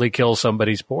slowly kill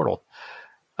somebody's portal.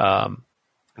 So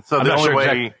the only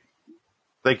way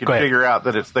they could figure out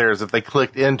that it's there is if they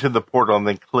clicked into the portal and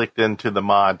then clicked into the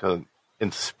mod to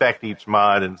inspect each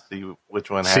mod and see which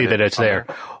one has that it's there.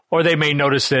 Or they may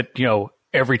notice that,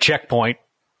 every checkpoint,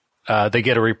 they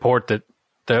get a report that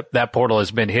that portal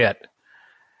has been hit.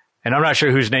 And I'm not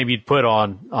sure whose name you'd put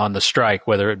on the strike,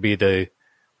 whether it be the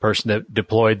person that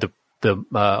deployed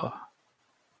the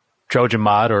Trojan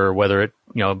mod, or whether it,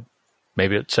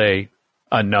 maybe it's say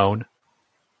unknown.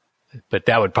 But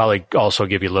that would probably also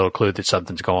give you a little clue that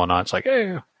something's going on. It's like,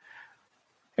 hey,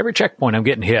 every checkpoint I'm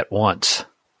getting hit once.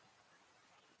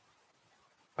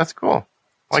 That's cool.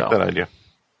 I like that idea.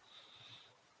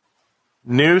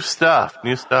 New stuff.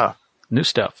 It's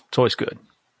always good.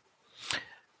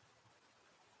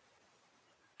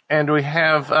 And we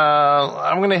have,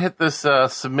 I'm going to hit this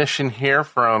submission here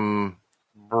from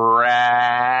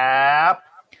Brap.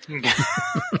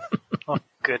 Oh,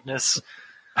 goodness.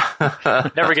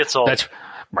 Never gets old. That's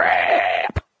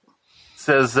Brap.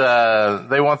 Says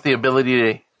they want the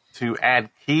ability to add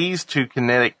keys to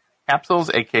kinetic capsules,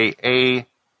 a.k.a.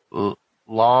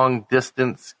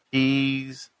 long-distance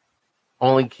keys.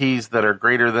 Only keys that are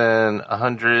greater than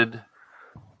 100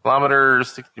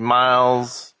 kilometers, 60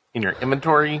 miles in your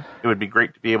inventory. It would be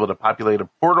great to be able to populate a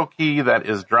portal key that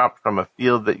is dropped from a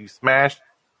field that you smashed,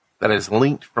 that is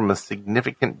linked from a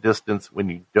significant distance when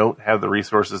you don't have the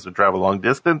resources to drive a long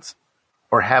distance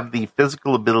or have the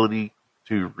physical ability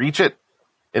to reach it.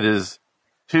 It is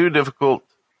too difficult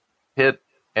hit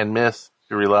and miss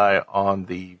to rely on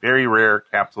the very rare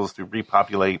capsules to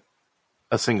repopulate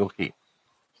a single key.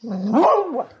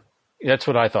 That's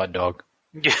what I thought, dog.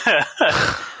 Yeah.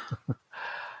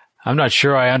 I'm not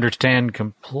sure I understand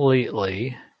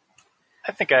completely.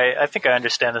 I think I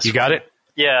understand this. You got it?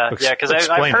 Yeah, because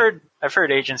I've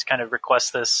heard agents kind of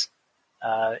request this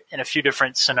in a few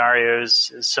different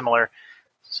scenarios, similar.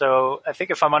 So I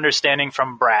think if I'm understanding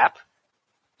from BRAP,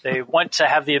 they want to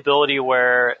have the ability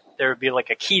where there would be like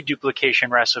a key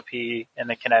duplication recipe in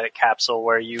the kinetic capsule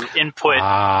where you input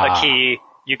a key,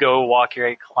 you go walk your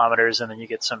 8 kilometers, and then you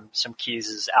get some keys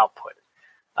as output.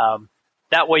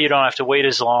 That way you don't have to wait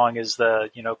as long as the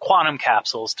quantum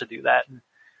capsules to do that. And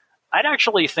I'd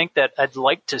actually think that I'd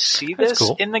like to see this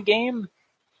in the game.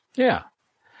 Yeah.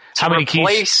 How many keys?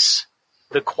 Replace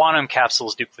the quantum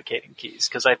capsules duplicating keys,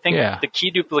 because I think the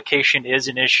key duplication is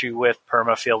an issue with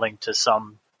permafielding to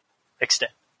some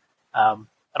extent. I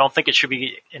don't think it should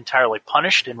be entirely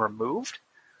punished and removed,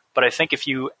 but I think if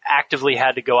you actively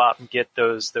had to go out and get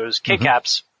those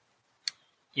K-caps,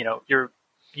 you're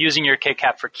using your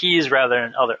K-cap for keys rather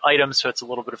than other items, so it's a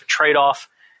little bit of a trade-off.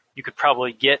 You could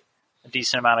probably get a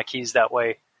decent amount of keys that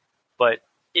way, but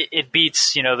it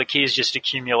beats, the keys just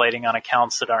accumulating on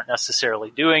accounts that aren't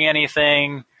necessarily doing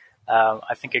anything.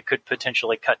 I think it could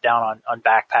potentially cut down on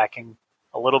backpacking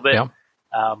a little bit.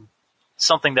 Yeah.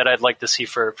 Something that I'd like to see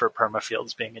for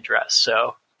permafields being addressed.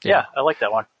 So, yeah, I like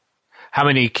that one. How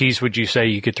many keys would you say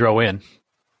you could throw in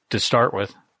to start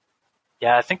with?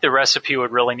 Yeah, I think the recipe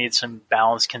would really need some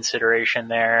balance consideration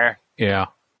there. Yeah.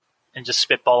 And just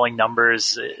spitballing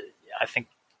numbers, I think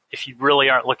if you really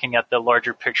aren't looking at the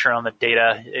larger picture on the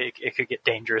data, it could get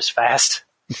dangerous fast.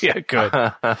 Yeah, it could.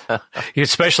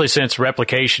 Especially since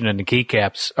replication in the key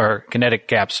caps or kinetic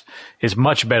caps is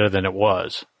much better than it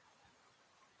was.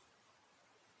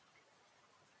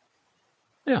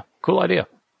 Yeah, cool idea.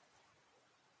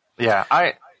 Yeah,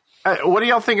 I what do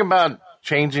y'all think about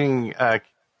changing, and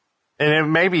it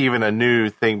may be even a new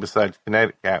thing besides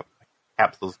kinetic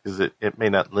capsules, because it may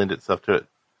not lend itself to it,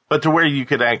 but to where you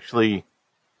could actually,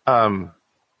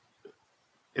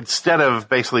 instead of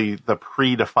basically the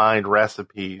predefined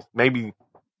recipes, maybe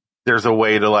there's a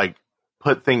way to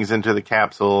put things into the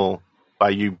capsule by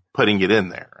you putting it in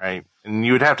there, right? And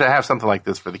you would have to have something like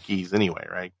this for the keys anyway,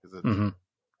 right? Because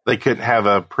they couldn't have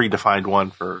a predefined one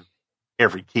for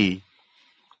every key.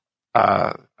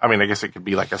 I mean, I guess it could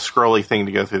be like a scrolly thing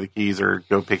to go through the keys or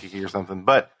go pick a key or something,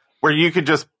 but where you could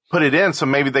just put it in, so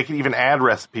maybe they could even add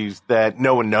recipes that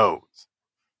no one knows.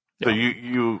 So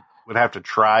you would have to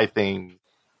try things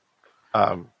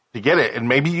to get it, and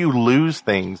maybe you lose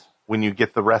things when you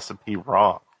get the recipe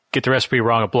wrong. Get the recipe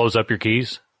wrong, it blows up your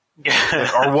keys.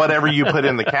 Or whatever you put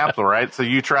in the capsule, right? So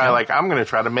you try, like, I'm going to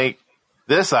try to make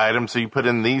this item, so you put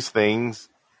in these things.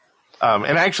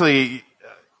 And actually,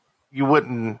 it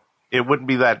wouldn't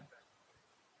be that,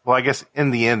 well, I guess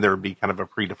in the end there would be kind of a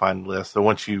predefined list. So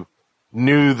once you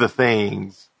knew the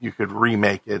things, you could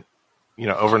remake it,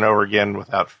 over and over again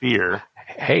without fear.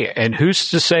 Hey, and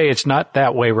who's to say it's not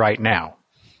that way right now?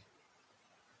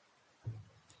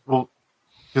 Well,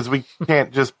 because we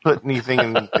can't just put anything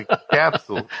in the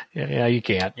capsule. Yeah, you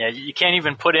can't. Yeah, you can't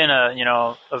even put in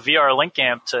a VR link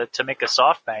amp to make a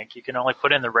SoftBank. You can only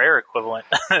put in the rare equivalent.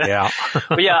 Yeah.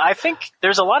 But yeah, I think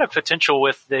there's a lot of potential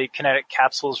with the kinetic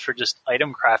capsules for just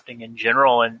item crafting in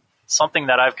general, and something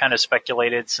that I've kind of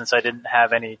speculated since I didn't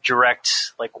have any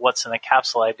direct, like, what's in the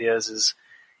capsule ideas is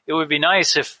it would be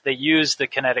nice if they used the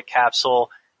kinetic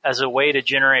capsule as a way to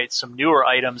generate some newer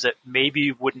items that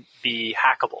maybe wouldn't be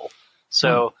hackable.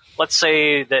 So let's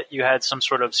say that you had some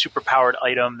sort of super-powered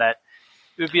item that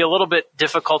it would be a little bit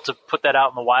difficult to put that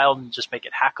out in the wild and just make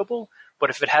it hackable. But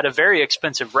if it had a very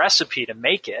expensive recipe to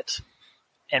make it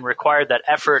and required that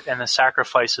effort and the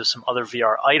sacrifice of some other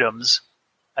VR items,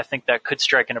 I think that could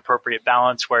strike an appropriate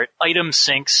balance where it item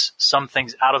sinks some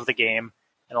things out of the game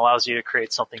and allows you to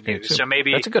create something new. So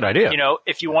maybe that's a good idea.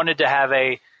 If you wanted to have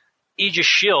a Aegis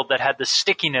shield that had the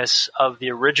stickiness of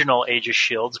the original Aegis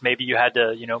shields, maybe you had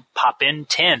to, pop in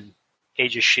 10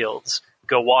 Aegis shields,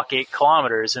 go walk 8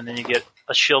 kilometers, and then you get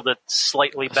a shield that's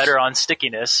slightly better on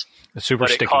stickiness,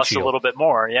 but it costs a little bit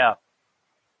more. Yeah.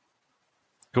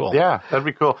 Cool. Yeah, that'd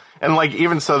be cool. And like,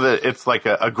 even so that it's like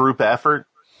a group effort,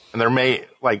 and there may,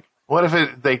 like, what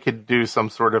if they could do some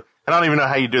sort of, I don't even know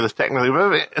how you do this technically,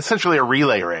 but essentially a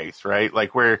relay race, right?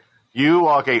 Like where you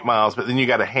walk 8 miles, but then you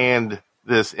got to hand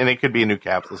this, and it could be a new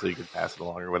capsule so you could pass it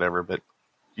along or whatever, but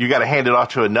you got to hand it off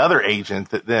to another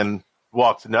agent that then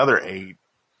walks another 8.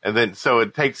 And then, so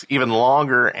it takes even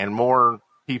longer and more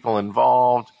people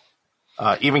involved,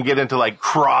 even get into like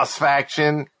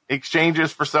cross-faction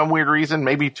exchanges for some weird reason,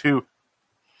 maybe to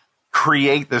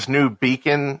create this new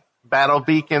battle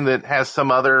beacon that has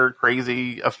some other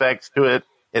crazy effects to it.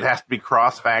 It has to be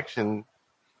cross-faction.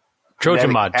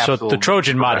 Trojan mod. So the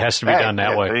Trojan mod has to be done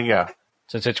that way. There you go.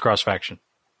 Since it's cross-faction.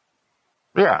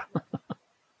 Yeah.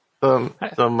 Some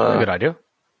good idea.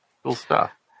 Cool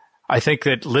stuff. I think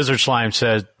that Lizard Slime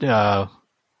said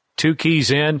 2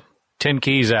 keys in, 10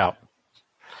 keys out.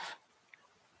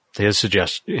 His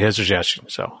suggestion.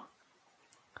 So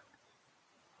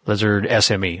Lizard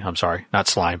SME. I'm sorry, not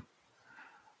Slime.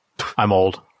 I'm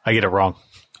old. I get it wrong.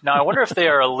 Now I wonder if they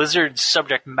are a lizard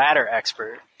subject matter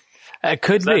expert. It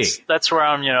could be. That's where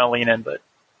I'm leaning, but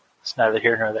it's neither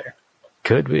here nor there.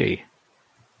 Could be.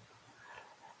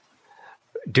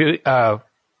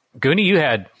 Goonie, you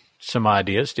had some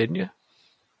ideas, didn't you?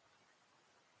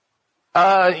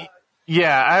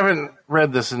 Yeah, I haven't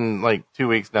read this in like 2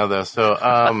 weeks now, though. So,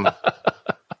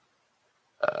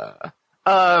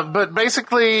 but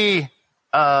basically,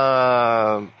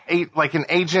 like an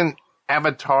agent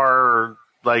avatar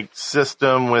like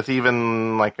system with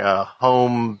even like a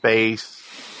home base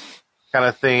kind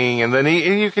of thing, and then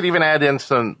you could even add in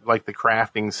some like the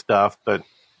crafting stuff. But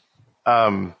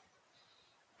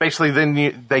basically,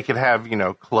 then they could have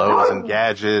clothes and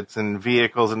gadgets and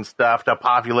vehicles and stuff to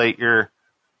populate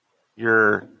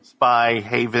your spy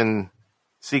haven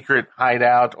secret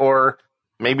hideout, or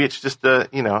maybe it's just a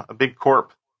big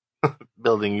corp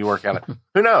building you work out of.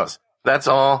 Who knows? That's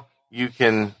all you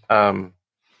can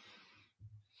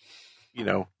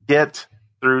get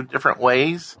through different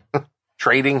ways.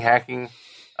 Trading, hacking,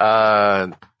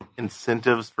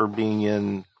 incentives for being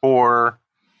in core,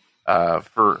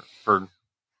 for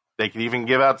they could even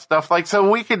give out stuff like,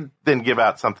 so we could then give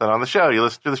out something on the show. You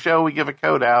listen to the show, we give a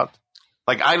code out.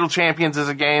 Like Idle Champions is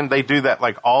a game, they do that,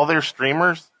 like all their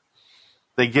streamers,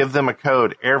 they give them a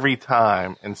code every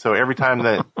time. And so every time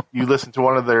that you listen to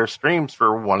one of their streams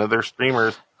for one of their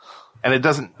streamers, and it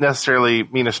doesn't necessarily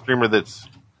mean a streamer that's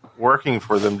working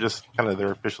for them, just kind of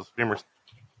their official streamers,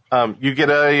 you get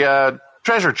a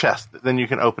treasure chest that then you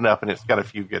can open up, and it's got a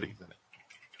few goodies in it.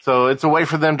 So it's a way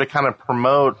for them to kind of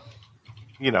promote,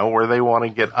 where they want to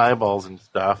get eyeballs and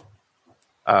stuff.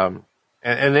 And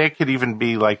it could even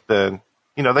be like they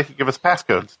could give us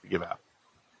passcodes to give out.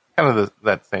 Kind of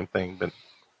that same thing.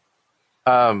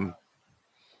 But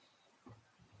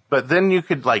then you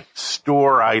could like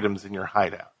store items in your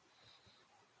hideout.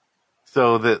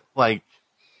 so that like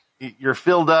you're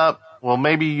filled up. Well,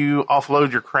 maybe you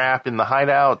offload your crap in the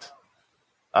hideout,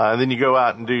 and then you go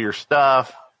out and do your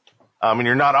stuff. And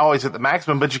you're not always at the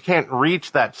maximum, but you can't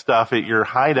reach that stuff at your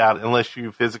hideout unless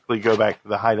you physically go back to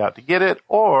the hideout to get it,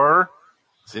 or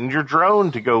send your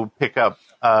drone to go pick up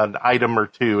an item or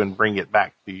two and bring it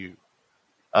back to you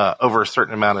over a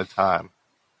certain amount of time.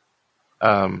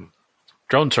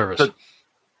 Drone service.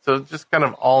 So just kind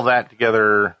of all that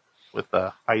together with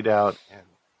the hideout and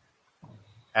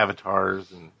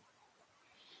avatars and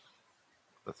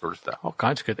that sort of stuff. All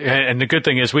kinds of good. And the good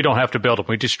thing is we don't have to build them.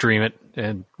 We just stream it,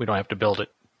 and we don't have to build it.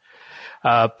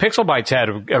 Pixelbytes had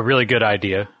a really good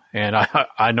idea, and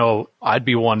I know I'd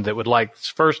be one that would like this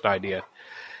first idea.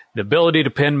 The ability to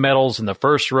pin medals in the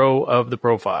first row of the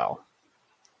profile.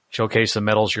 Showcase the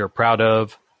medals you're proud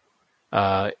of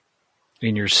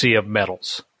in your sea of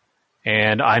medals.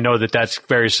 And I know that that's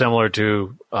very similar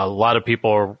to a lot of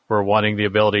people were wanting the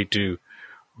ability to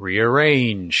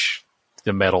rearrange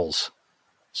the medals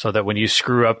so that when you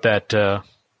screw up that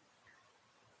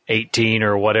 18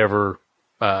 or whatever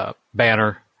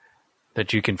banner,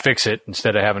 that you can fix it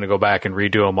instead of having to go back and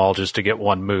redo them all just to get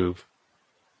one move.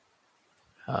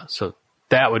 So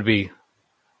that would be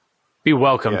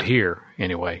welcomed here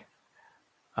anyway.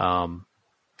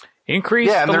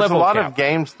 Increase and the there's level a lot cap. of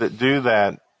games that do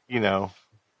that,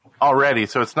 already.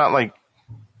 So it's not like,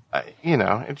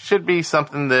 it should be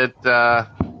something that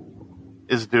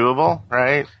is doable,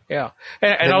 right? Yeah,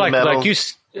 and I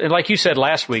like you said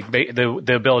last week,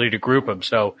 the ability to group them.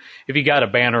 So if you got a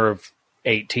banner of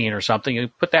 18 or something, you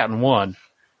put that in one,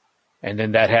 and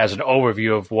then that has an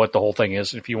overview of what the whole thing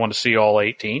is. If you want to see all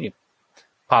 18, you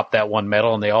pop that one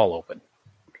medal, and they all open.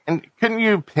 And couldn't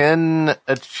you pin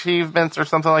achievements or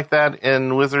something like that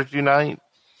in Wizards Unite?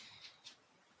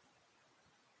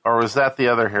 Or was that the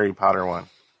other Harry Potter one?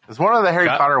 It's one of the Harry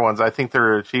Potter ones. I think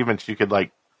there are achievements you could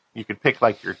pick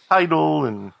like your title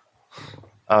and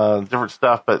different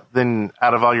stuff, but then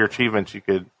out of all your achievements, you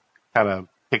could kind of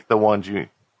pick the ones you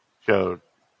showed.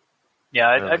 Yeah,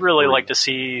 I'd really like to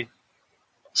see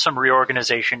some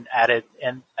reorganization added,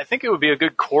 and I think it would be a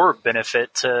good core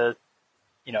benefit to,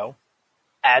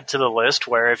 add to the list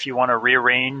where if you want to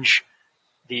rearrange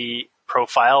the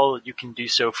profile, you can do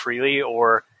so freely,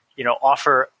 or,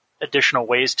 offer additional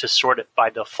ways to sort it by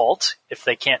default if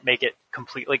they can't make it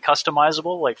completely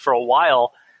customizable. Like for a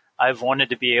while, I've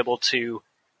wanted to be able to,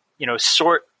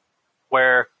 sort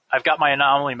where I've got my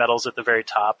anomaly medals at the very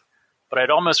top, but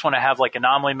I'd almost want to have like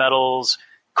anomaly medals,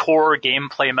 core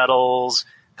gameplay medals,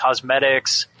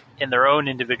 cosmetics in their own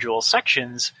individual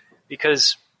sections,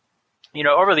 because,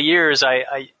 over the years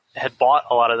I had bought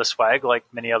a lot of the swag like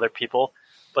many other people,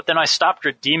 but then I stopped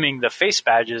redeeming the face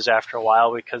badges after a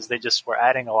while because they just were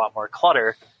adding a lot more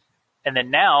clutter. And then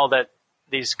now that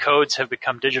these codes have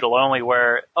become digital only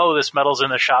where, this medal's in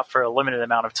the shop for a limited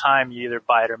amount of time, you either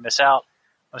buy it or miss out,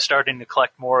 I'm starting to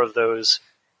collect more of those,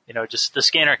 just the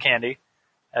scanner candy,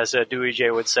 as Dewey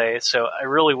J would say. So I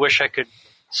really wish I could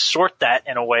sort that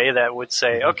in a way that would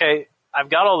say, okay, I've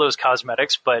got all those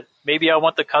cosmetics, but maybe I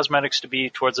want the cosmetics to be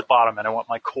towards the bottom and I want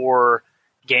my core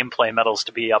gameplay medals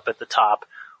to be up at the top.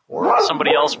 Or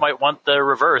somebody else might want the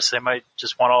reverse. They might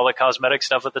just want all the cosmetic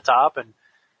stuff at the top, and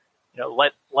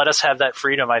let us have that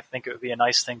freedom. I think it would be a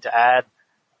nice thing to add,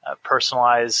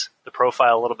 personalize the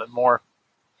profile a little bit more.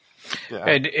 Yeah.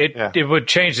 And it would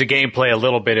change the gameplay a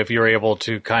little bit if you're able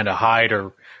to kind of hide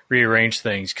or rearrange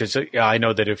things. Because I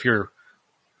know that if you're,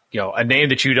 a name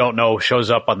that you don't know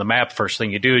shows up on the map, first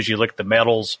thing you do is you look at the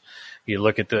medals, you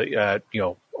look at the,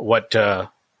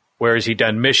 where has he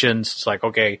done missions? It's like,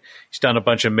 okay, he's done a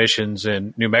bunch of missions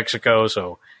in New Mexico,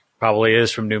 so probably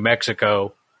is from New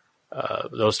Mexico,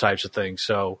 those types of things.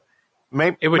 So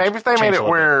maybe if they made it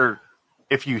where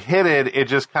if you hit it, it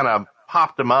just kind of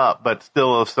popped them up, but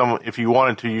still if you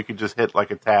wanted to, you could just hit like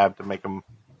a tab to make them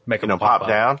pop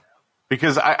down.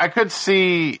 Because I could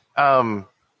see that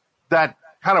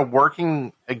kind of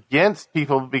working against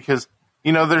people because,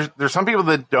 there's some people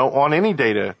that don't want any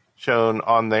data shown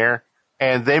on there.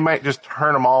 And they might just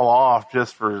turn them all off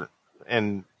just for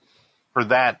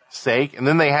that sake. And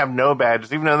then they have no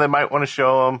badges, even though they might want to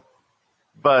show them.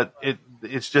 But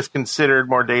it's just considered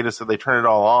more data, so they turn it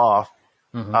all off.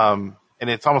 Mm-hmm. And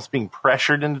it's almost being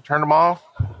pressured into turn them off.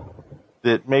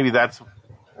 That maybe that's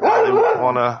why they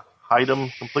want to hide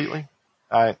them completely.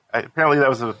 Apparently that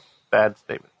was a bad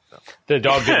statement. So. The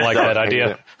dog didn't like that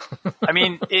idea. I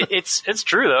mean, it's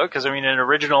true, though, because, an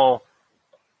original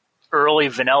early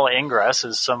vanilla Ingress,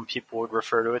 as some people would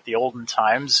refer to it, the olden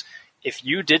times, if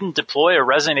you didn't deploy a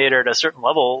resonator at a certain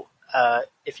level,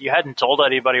 if you hadn't told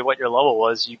anybody what your level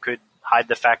was, you could hide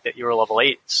the fact that you were level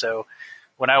 8. So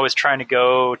when I was trying to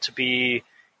go to be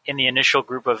in the initial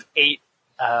group of 8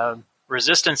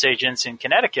 resistance agents in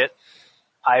Connecticut,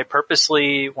 I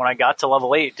purposely, when I got to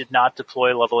level 8, did not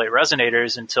deploy level 8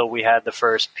 resonators until we had the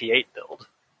first P8 build.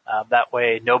 That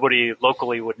way, nobody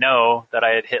locally would know that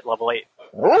I had hit level 8.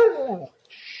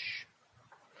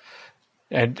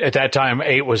 And at that time,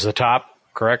 8 was the top,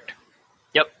 correct?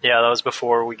 Yep. Yeah, that was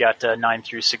before we got 9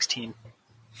 through 16.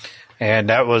 And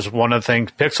that was one of the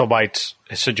things Pixelbytes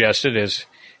suggested is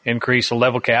increase the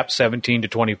level cap 17 to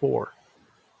 24.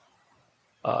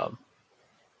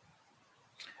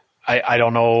 I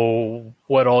don't know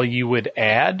what all you would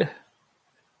add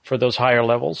for those higher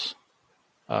levels.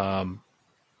 I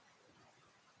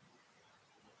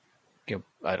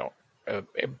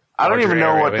don't even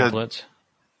know what to influence.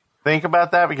 Think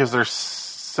about that, because there's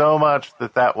so much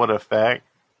that would affect.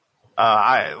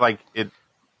 I'm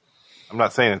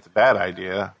not saying it's a bad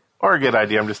idea or a good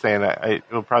idea. I'm just saying it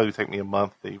will probably take me a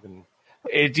month to even.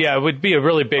 It would be a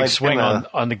really big swing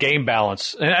on the game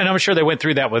balance, and I'm sure they went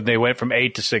through that when they went from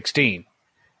 8 to 16.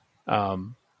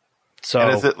 And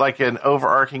is it like an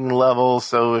overarching level?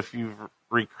 So if you've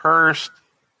recursed,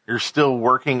 you're still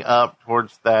working up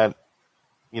towards that,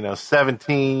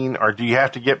 17, or do you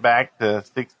have to get back to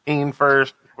 16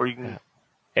 first before you can?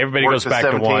 Everybody goes back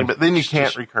 17, to 1, but then you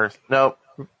can't recurse. Nope.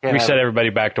 Reset everybody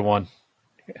back to 1.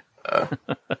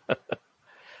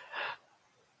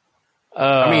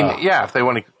 If they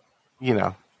want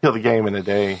to, kill the game in a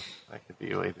day, that could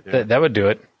be a way to do it. That would do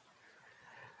it.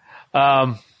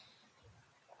 Do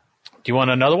you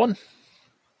want another one?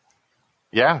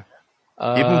 Yeah.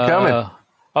 Keep them coming.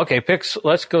 Okay,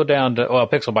 let's go down to,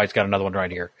 Pixelbyte's got another one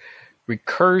right here.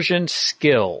 Recursion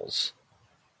skills.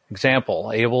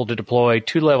 Example, able to deploy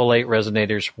 2 level 8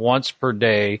 resonators once per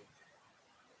day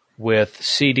with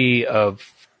CD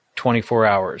of 24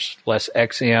 hours. Less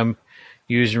XM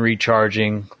used and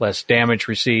recharging. Less damage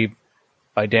received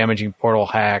by damaging portal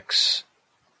hacks.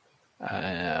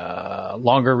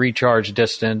 Longer recharge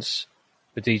distance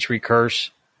with each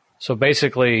recurse. So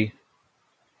basically,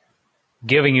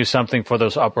 giving you something for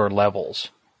those upper levels.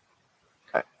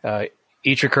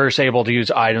 Each recurse able to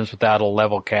use items without a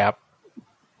level cap.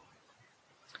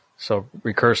 So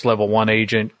recurse level 1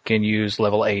 agent can use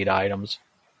level 8 items.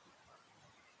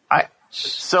 I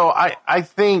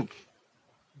think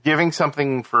giving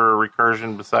something for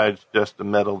recursion besides just a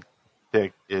metal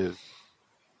tick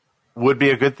would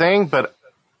be a good thing, but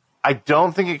I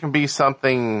don't think it can be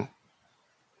something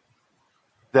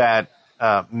that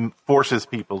forces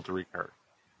people to recur.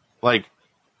 Like,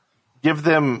 give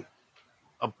them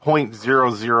a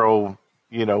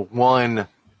 0.001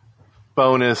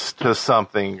 bonus to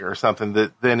something or something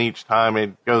that then each time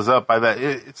it goes up by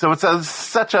that. So it's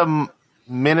such a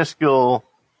minuscule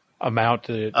amount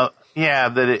that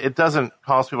it doesn't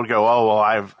cause people to go, oh, well,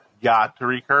 I've got to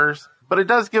recurse. But it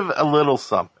does give a little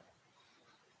something.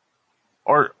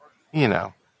 Or,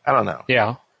 I don't know.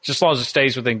 Yeah, just as long as it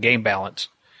stays within game balance,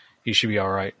 you should be all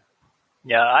right.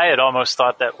 Yeah, I had almost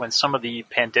thought that when some of the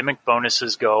pandemic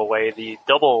bonuses go away, the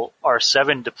double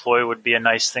R7 deploy would be a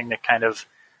nice thing to kind of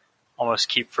almost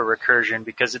keep for recursion,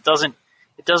 because it doesn't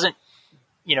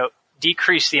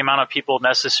decrease the amount of people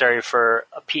necessary for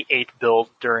a P8 build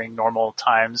during normal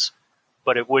times,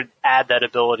 but it would add that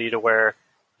ability to where,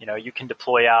 you can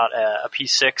deploy out a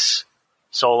P6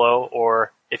 solo,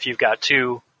 or if you've got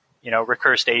 2,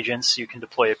 recursed agents, you can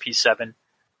deploy a P7.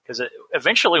 Because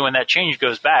eventually, when that change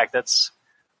goes back, that's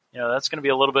going to be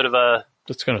a little bit of a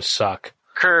that's going to suck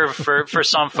curve for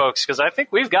some folks. Because I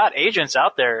think we've got agents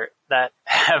out there that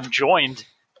have joined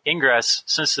Ingress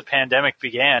since the pandemic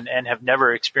began and have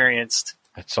never experienced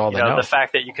that's all they know. The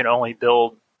fact that you can only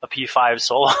build a P5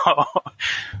 solo.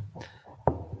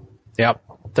 Yep,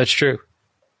 that's true.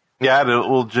 Yeah, it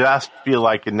will just feel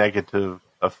like a negative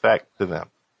effect to them.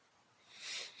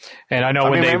 And I know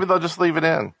maybe they'll just leave it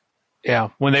in. Yeah,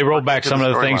 when they roll back some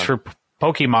of the things for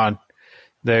Pokemon,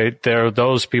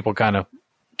 those people kind of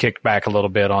kicked back a little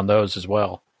bit on those as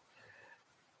well.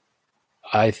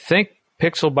 I think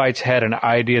Pixelbytes had an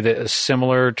idea that is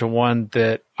similar to one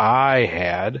that I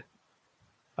had.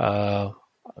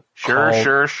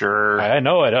 Sure. I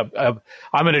know it.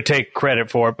 I'm going to take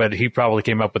credit for it, but he probably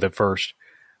came up with it first.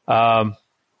 A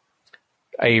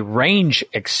range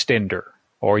extender,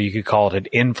 or you could call it an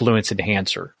influence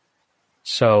enhancer.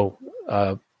 So,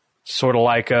 sort of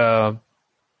like a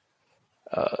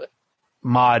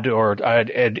mod, or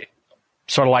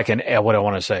sort of like what I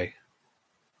want to say,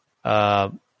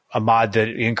 a mod that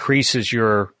increases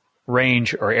your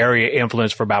range or area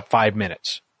influence for about 5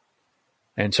 minutes.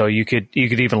 And so you could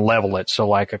even level it. So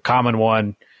like a common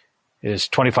one, is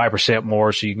 25%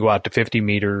 more, so you can go out to 50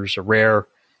 meters. A rare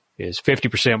is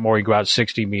 50% more, you go out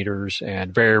 60 meters,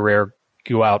 and very rare,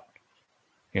 go out,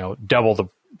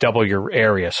 double your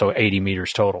area, so 80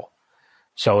 meters total.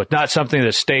 So it's not something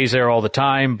that stays there all the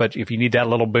time, but if you need that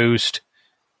little boost,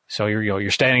 so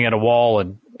you're standing at a wall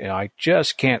and I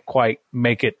just can't quite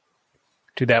make it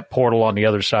to that portal on the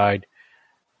other side.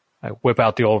 I whip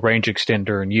out the old range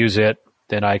extender and use it,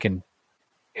 then I can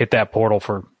hit that portal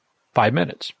for 5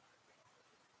 minutes.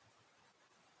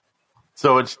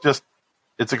 So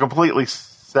it's a completely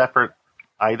separate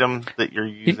item that you're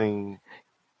using.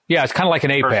 Yeah, it's kind of like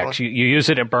an Apex. You use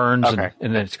it, it burns, okay.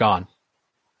 and then it's gone.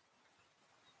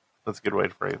 That's a good way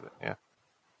to phrase it. Yeah.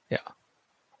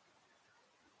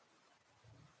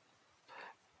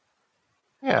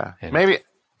 Yeah. And maybe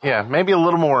a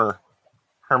little more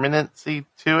permanency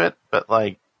to it, but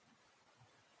like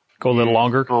go a little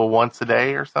longer. Go once a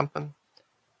day or something.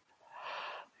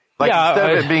 Like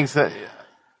instead of it being, I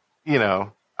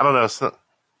don't know.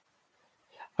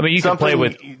 I mean, you can play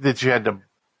with that. You had to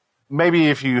maybe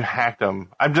if you hacked them.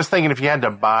 I'm just thinking if you had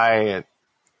to buy it,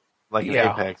 like an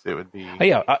Apex, it would be.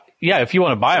 If you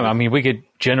want to buy them, I mean, we could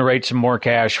generate some more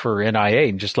cash for NIA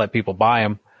and just let people buy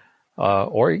them,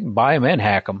 or you can buy them and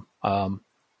hack them.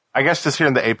 I guess just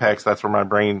hearing the Apex, that's where my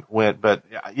brain went. But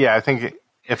yeah, I think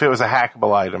if it was a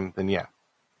hackable item, then yeah.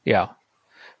 Yeah,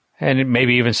 and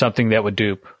maybe even something that would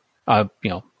dupe.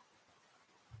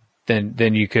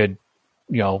 Then you could,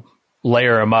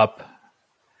 layer them up,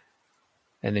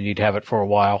 and then you'd have it for a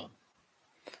while.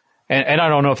 And I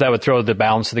don't know if that would throw the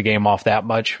balance of the game off that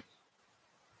much,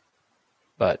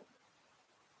 but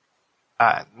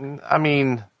I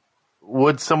mean,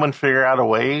 would someone figure out a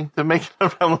way to make it a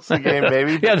balance of the game?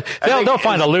 Maybe. Yeah, they'll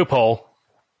find a loophole.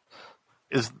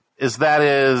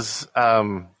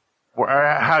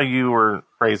 How you were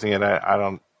phrasing it? I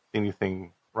don't see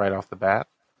anything right off the bat.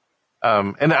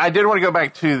 And I did want to go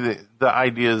back to the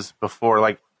ideas before,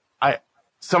 like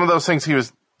some of those things he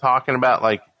was talking about,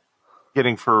 like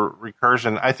getting for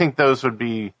recursion. I think those would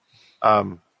be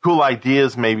cool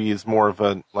ideas. Maybe is more of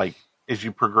a like as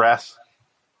you progress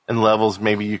in levels,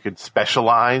 maybe you could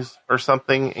specialize or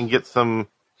something and get some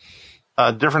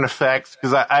different effects.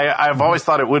 Because I've always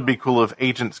thought it would be cool if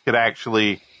agents could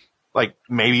actually like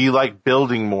maybe you like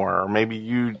building more, or maybe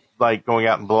you like going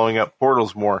out and blowing up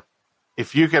portals more.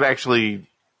 If you could actually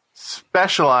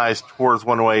specialize towards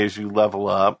one way as you level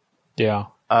up, yeah.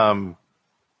 To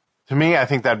me, I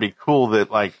think that'd be cool. That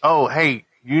like, oh, hey,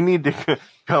 you need to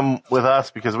come with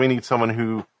us because we need someone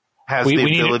who has the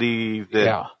ability.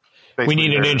 We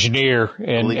need an engineer,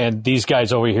 and these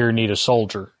guys over here need a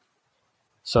soldier,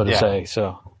 so to say.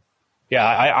 So,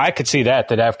 yeah, I could see that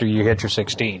after you hit your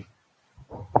 16.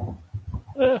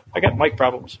 I got mic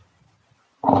problems.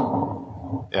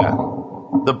 Yeah.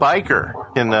 The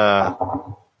biker can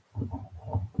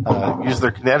use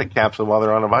their kinetic capsule while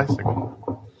they're on a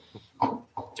bicycle.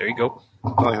 There you go.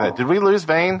 Like that. Did we lose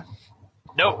Vane?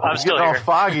 Nope, I'm still getting here. All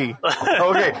foggy.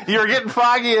 Okay, you were getting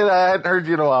foggy, and I hadn't heard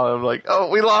you in a while. I'm like, oh,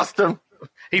 we lost him.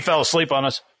 He fell asleep on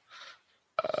us.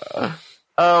 If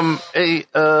I'm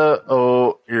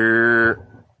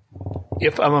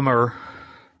a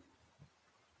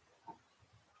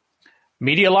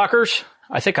media lockers.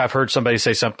 I think I've heard somebody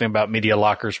say something about media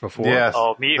lockers before. Yes.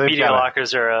 Oh, media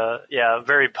lockers are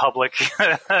very public.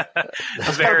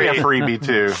 Very a freebie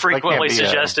too. Frequently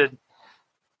suggested.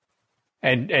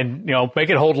 And make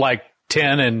it hold like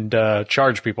 10 and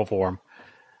charge people for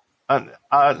them.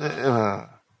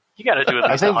 You got to do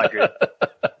at least 100.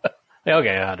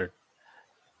 Okay, 100.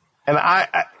 And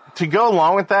I to go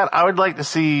along with that, I would like to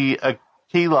see a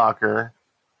key locker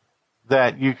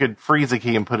that you could freeze a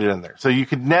key and put it in there. So you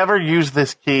could never use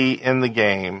this key in the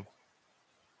game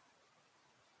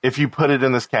if you put it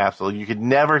in this capsule. You could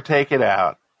never take it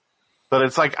out. But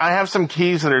it's like I have some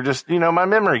keys that are just, my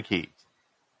memory keys.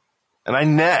 And I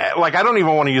don't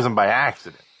even want to use them by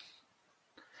accident.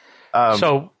 But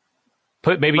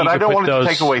I don't want it to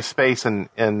take away space in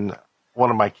one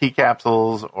of my key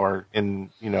capsules or in,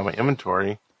 my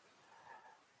inventory.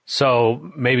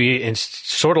 So maybe it's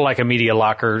sort of like a media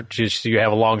locker, just you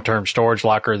have a long-term storage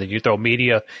locker that you throw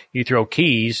media, you throw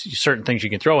keys, certain things you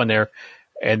can throw in there,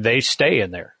 and they stay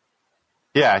in there.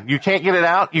 Yeah, you can't get it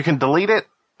out. You can delete it,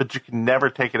 but you can never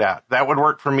take it out. That would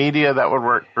work for media. That would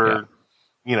work for,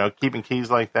 keeping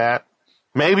keys like that.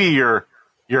 Maybe your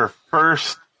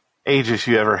first Aegis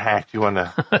you ever hacked, you want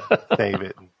to save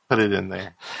it and put it in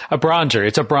there. A bronzer.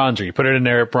 It's a bronzer. You put it in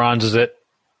there, it bronzes it.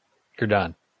 You're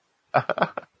done.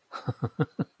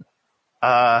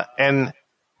 And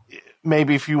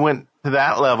maybe if you went to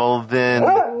that level, then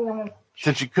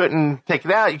since you couldn't take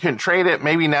it out, you couldn't trade it.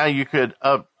 Maybe now you could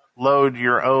upload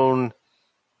your own,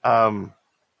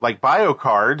 like bio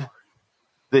card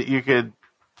that you could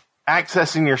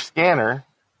access in your scanner.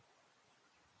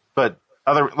 But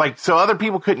other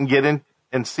people couldn't get in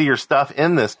and see your stuff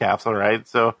in this capsule, right?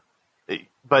 So,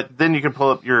 but then you can pull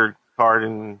up your card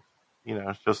and,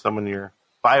 show someone your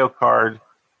bio card,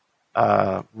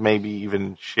 maybe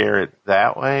even share it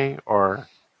that way, or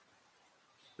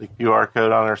the QR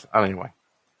code on it. Anyway.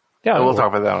 Yeah, so we'll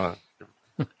talk about that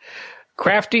one.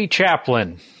 Crafty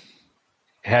Chaplain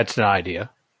had an idea.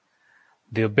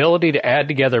 The ability to add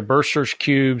together bursters,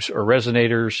 cubes, or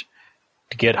resonators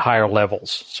to get higher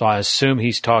levels. So I assume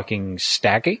he's talking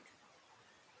stacking?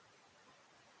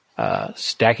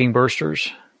 Stacking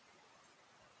bursters?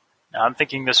 Now, I'm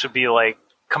thinking this would be like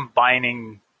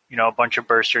combining, a bunch of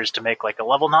bursters to make like a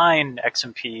level 9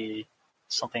 XMP,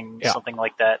 something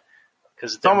like that.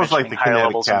 Because it's almost like the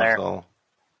kinetic capsule.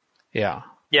 Yeah.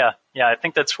 Yeah. I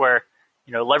think that's where,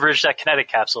 leverage that kinetic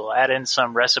capsule, add in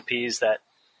some recipes that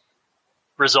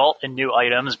result in new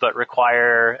items, but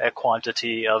require a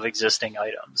quantity of existing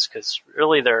items. Because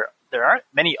really, there aren't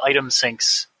many item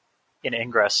sinks in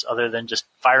Ingress other than just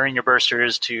firing your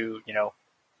bursters to,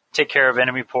 take care of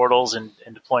enemy portals and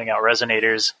deploying out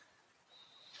resonators.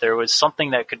 There was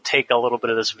something that could take a little bit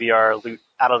of this VR loot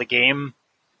out of the game,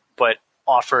 but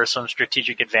offer some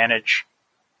strategic advantage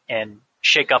and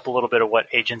shake up a little bit of what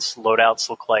agents' loadouts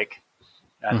look like.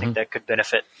 I think that could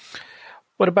benefit.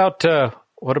 What about a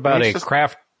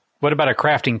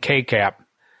crafting K cap?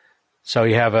 So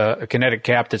you have a kinetic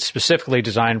cap that's specifically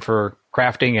designed for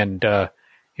crafting, and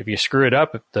if you screw it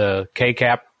up, the K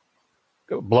cap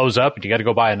blows up, and you got to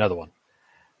go buy another one.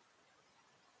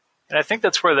 And I think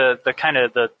that's where the kind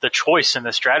of the choice and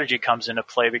the strategy comes into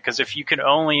play, because if you can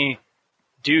only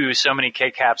do so many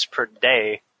K caps per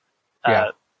day,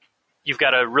 you've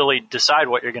got to really decide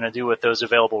what you're going to do with those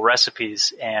available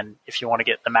recipes. And if you want to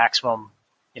get the maximum,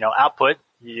 output,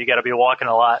 you got to be walking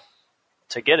a lot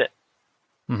to get it.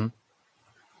 Mm-hmm.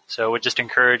 So it would just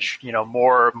encourage,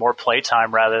 more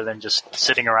playtime rather than just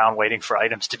sitting around waiting for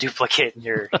items to duplicate in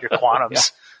your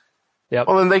quantums. Yep.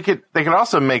 Well, then they could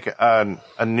also make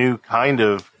a new kind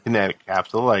of kinetic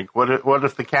capsule. Like, what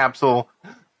if the capsule,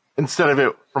 instead of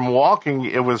it from walking,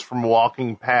 it was from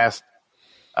walking past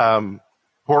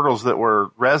portals that were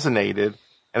resonated,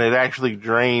 and it actually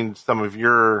drained some of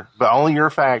but only your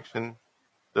faction,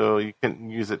 so you couldn't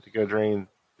use it to go drain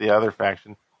the other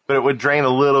faction. But it would drain a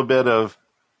little bit of,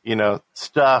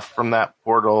 stuff from that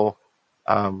portal,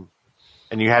 and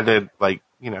you had to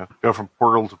go from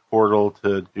portal to portal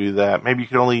to do that. Maybe you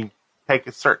could only take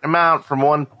a certain amount from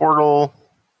one portal,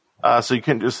 so you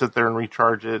couldn't just sit there and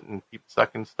recharge it and keep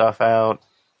sucking stuff out.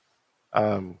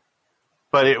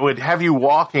 But it would have you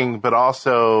walking, but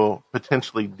also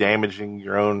potentially damaging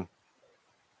your own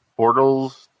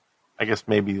portals. I guess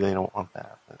maybe they don't want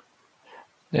that. But.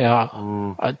 Yeah,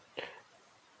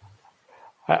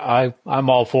 I'm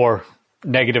all for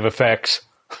negative effects.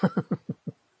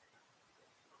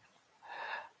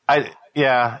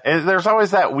 There's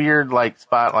always that weird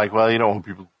spot, you don't want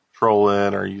people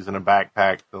trolling or using a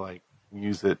backpack to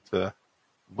use it to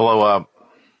blow up,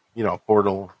 a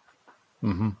portal.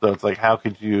 Mm-hmm. So it's how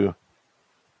could you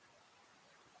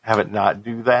have it not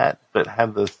do that, but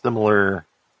have the similar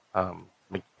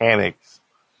mechanics?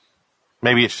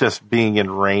 Maybe it's just being in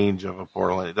range of a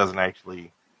portal and it doesn't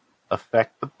actually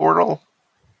affect the portal.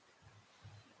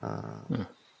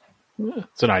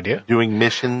 It's an idea. Doing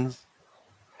missions.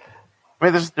 I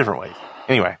mean, there's different ways.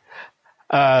 Anyway.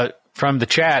 From the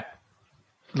chat,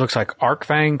 looks like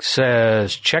Arcfang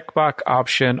says checkbox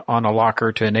option on a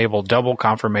locker to enable double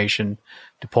confirmation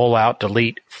to pull out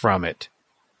delete from it.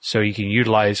 So you can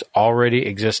utilize already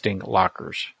existing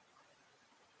lockers.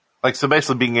 So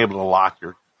basically being able to lock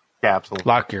your capsule.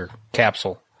 Lock your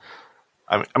capsule.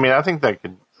 I mean, I think that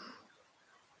could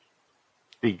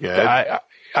be good.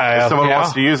 If someone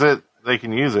wants to use it, they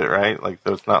can use it, right?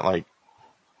 So it's not it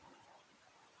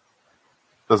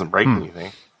doesn't break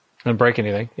anything. Doesn't break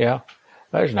anything, yeah.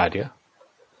 There's an idea.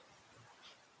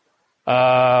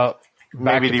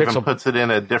 Maybe it even puts it in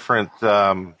a different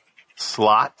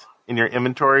slot in your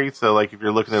inventory. So, if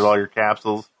you're looking at all your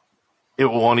capsules, it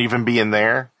won't even be in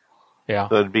there. Yeah.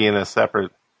 So it'd be in a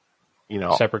separate,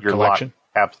 separate your collection.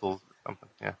 Capsules or something.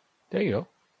 Yeah. There you go.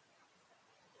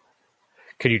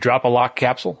 Could you drop a locked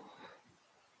capsule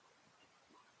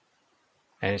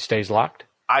and it stays locked?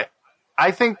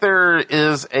 I think there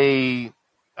is a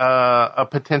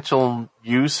potential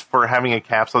use for having a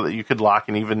capsule that you could lock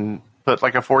and even put a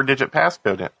 4-digit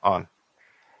passcode on.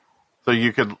 So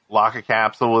you could lock a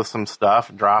capsule with some stuff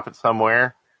and drop it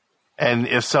somewhere, And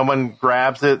if someone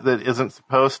grabs it that isn't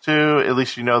supposed to, at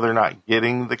least you know they're not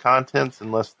getting the contents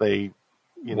unless they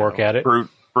work at it. Brute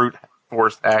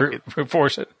force hack it. Brute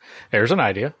force it. There's an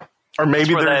idea. Or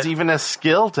maybe there's even a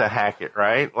skill to hack it,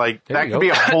 right? Like, that could be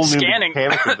a whole new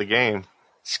mechanic of the game.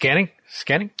 Scanning?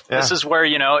 Yeah. This is where,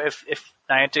 if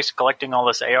Niantic's collecting all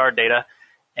this AR data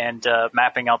and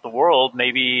mapping out the world,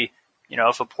 maybe,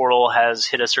 if a portal has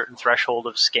hit a certain threshold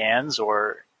of scans,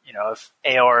 or, if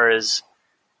AR is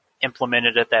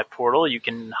implemented at that portal, you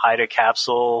can hide a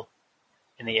capsule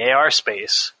in the AR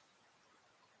space.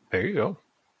 There you go.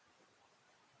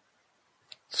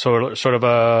 Sort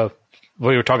of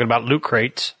we were talking about loot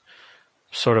crates,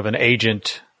 sort of an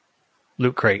agent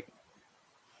loot crate.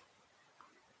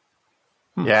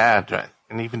 Yeah,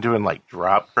 and even doing like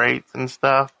drop crates and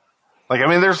stuff. Like, I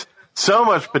mean, there's so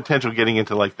much potential getting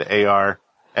into like the AR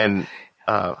and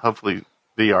hopefully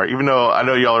VR. Even though I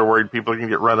know y'all are worried people are gonna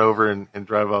get run over and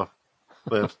drive off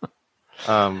cliffs.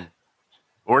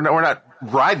 We're not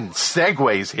riding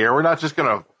segways here. We're not just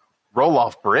gonna roll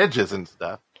off bridges and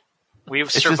stuff.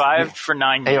 We've survived for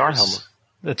 9 years. AR helmet.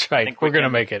 That's right. We're gonna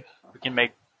make it. We can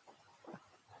make.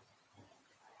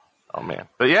 Oh man,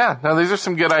 but yeah, no, these are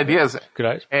some good ideas. Good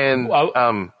ideas.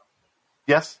 And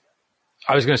yes,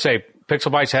 I was going to say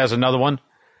Pixelbytes has another one.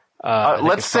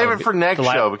 Let's save it for next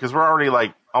show because we're already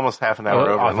like almost half an hour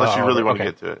over. Unless you really want to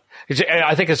get to it,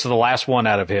 I think it's the last one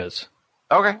out of his.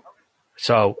 Okay.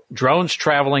 So drones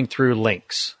traveling through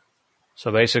links. So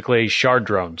basically, shard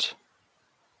drones.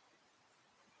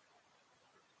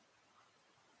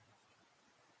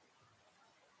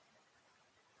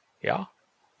 Yeah.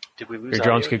 Did we lose your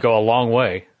drones could go a long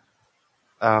way.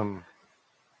 So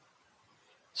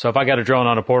if I got a drone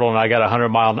on a portal and I got a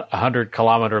 100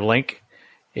 kilometer link,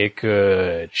 it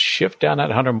could shift down that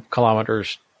 100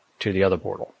 kilometers to the other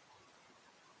portal.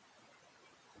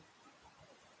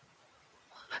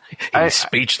 He's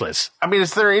speechless. I mean,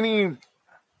 is there any?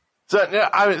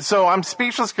 So I'm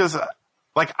speechless because,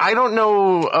 like, I don't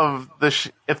know of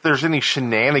if there's any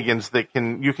shenanigans that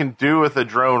you can do with a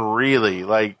drone. Really,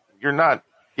 like, you're not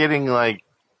getting like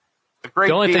a great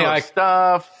deal of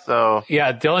stuff. So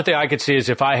yeah, the only thing I could see is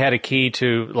if I had a key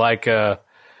to like an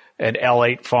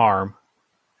L8 farm,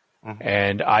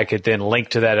 and I could then link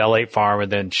to that L8 farm and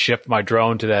then shift my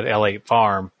drone to that L8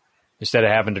 farm instead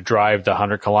of having to drive the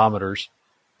 100 kilometers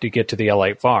to get to the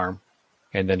L8 farm,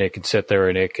 and then it can sit there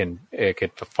and it can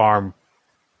farm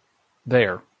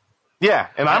there. Yeah,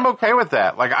 and I'm okay with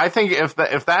that. Like, I think if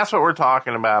that's what we're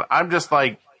talking about, I'm just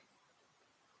like.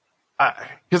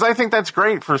 Because I think that's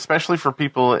great especially for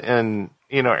people in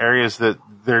areas that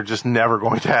they're just never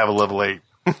going to have a level 8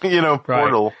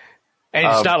 portal. Right. And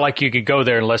it's not like you could go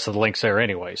there unless the link's there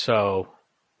anyway. So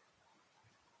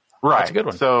that's a good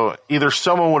one. So either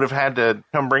someone would have had to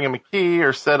come bring him a key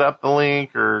or set up the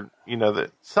link, or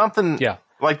something. Yeah,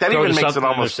 like that even makes it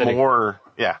almost more.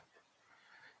 Yeah.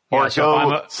 Or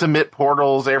go submit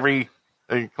portals every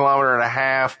kilometer and a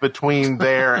half between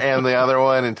there and the other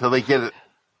one until they get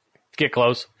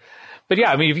close. But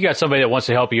yeah, I mean, if you got somebody that wants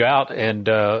to help you out, and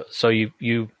so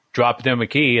you drop them a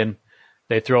key and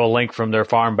they throw a link from their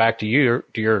farm back to your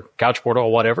couch portal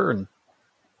or whatever, and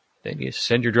then you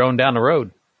send your drone down the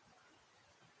road.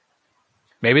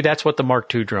 Maybe that's what the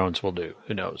Mark II drones will do.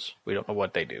 Who knows? We don't know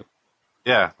what they do.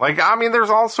 Yeah, like, I mean, there's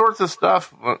all sorts of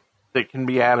stuff that can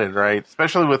be added, right?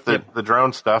 Especially with the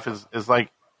drone stuff is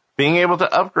like being able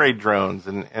to upgrade drones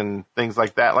and things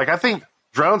like that. Like, I think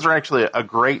drones are actually a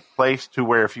great place to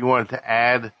where if you wanted to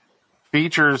add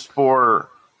features for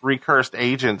recursed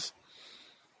agents,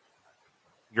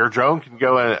 your drone can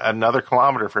go another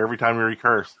kilometer for every time you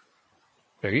recurse.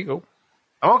 There you go.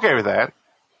 I'm okay with that.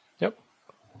 Yep.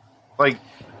 Like,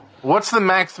 what's the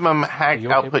maximum hack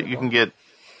output you can get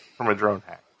from a drone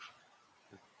hack?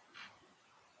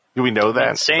 Do we know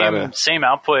that? Same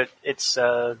output. It's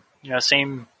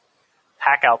same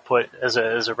hack output as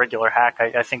a regular hack.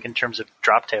 I think in terms of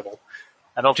drop table.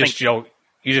 I don't think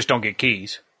you just don't get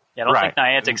keys. Yeah, I don't think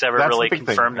Niantic's ever really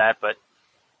confirmed that, but.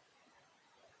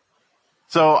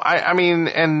 So I mean,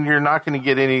 and you're not going to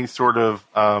get any sort of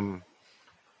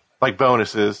like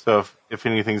bonuses. So if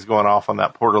anything's going off on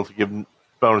that portal to give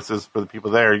bonuses for the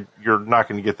people there, you're not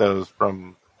going to get those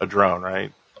from a drone,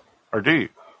 right? Or do you?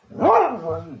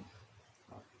 So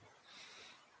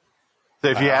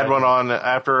if you had one on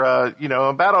after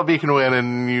a battle beacon win,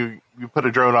 and you put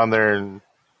a drone on there and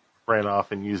ran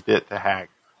off and used it to hack,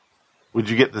 would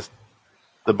you get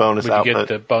the bonus output? Would you get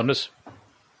the bonus?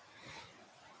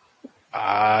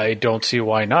 I don't see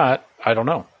why not. I don't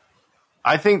know.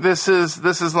 I think this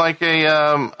is like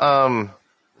a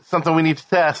something we need to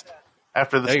test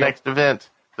after this next event.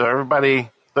 So everybody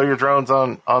throw your drones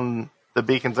on the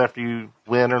beacons after you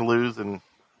win or lose, and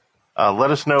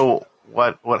let us know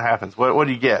what happens. What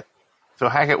do you get? So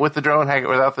hack it with the drone, hack it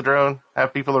without the drone.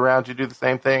 Have people around you do the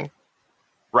same thing.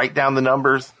 Write down the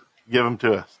numbers, give them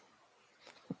to us.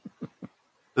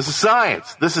 This is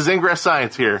science. This is Ingress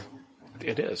Science here.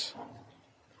 It is.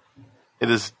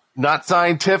 It is not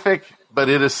scientific, but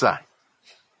it is science.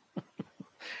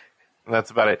 And that's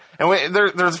about it. And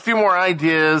there's a few more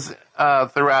ideas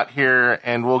throughout here,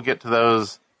 and we'll get to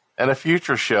those in a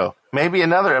future show. Maybe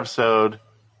another episode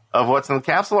of What's in the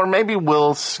Capsule, or maybe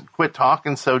we'll quit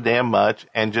talking so damn much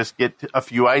and just get a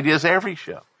few ideas every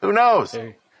show. Who knows?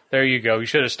 There you go. You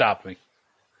should have stopped me.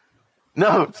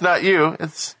 No, it's not you.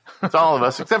 It's all of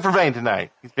us, except for Vane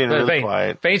tonight. He's been really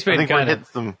quiet. Vane's been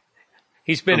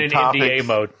he's been in topics. NDA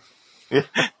mode. Yeah.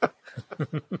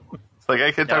 It's like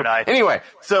I could talk. Anyway,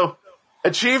 so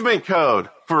achievement code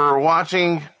for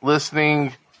watching,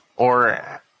 listening,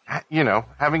 or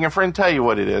having a friend tell you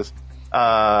what it is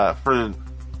for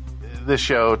this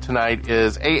show tonight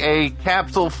is AA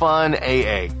Capsule Fun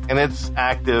AA, and it's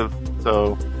active.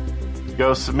 So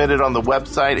go submit it on the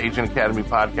website,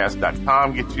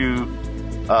 agentacademypodcast.com. Get you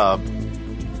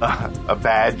a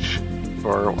badge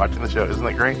for watching the show. Isn't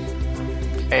that great?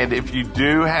 And if you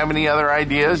do have any other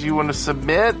ideas you want to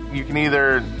submit, you can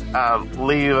either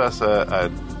leave us you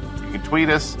can tweet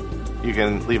us, you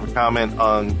can leave a comment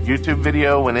on YouTube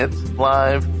video when it's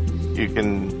live, you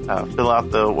can fill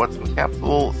out the What's in the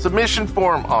Capsule submission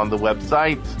form on the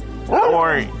website,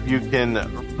 or you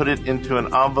can put it into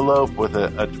an envelope with a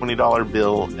 $20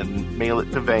 bill and mail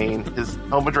it to Vane. His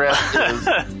home address is...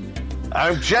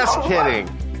 I'm just kidding.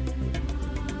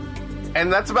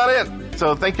 And that's about it.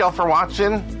 So thank y'all for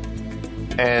watching.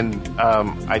 And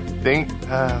I think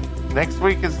next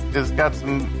week has got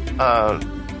some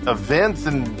events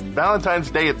and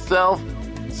Valentine's Day itself.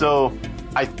 So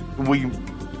we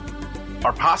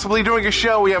are possibly doing a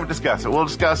show. We haven't discussed it. We'll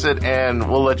discuss it, and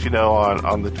we'll let you know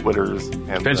on the Twitters.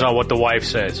 And, depends on what the wife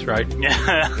says, right?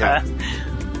 Yeah.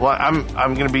 Well,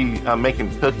 I'm going to be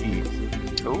making cookies.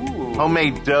 Ooh.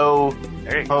 Homemade dough,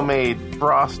 homemade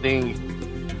frosting,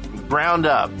 ground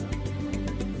up.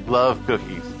 Love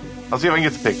cookies. I'll see if I can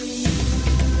get some pictures.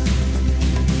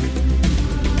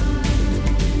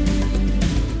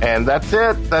 And that's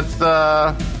it. That's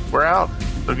we're out.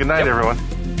 So good night, everyone.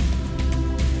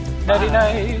 Nighty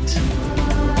night.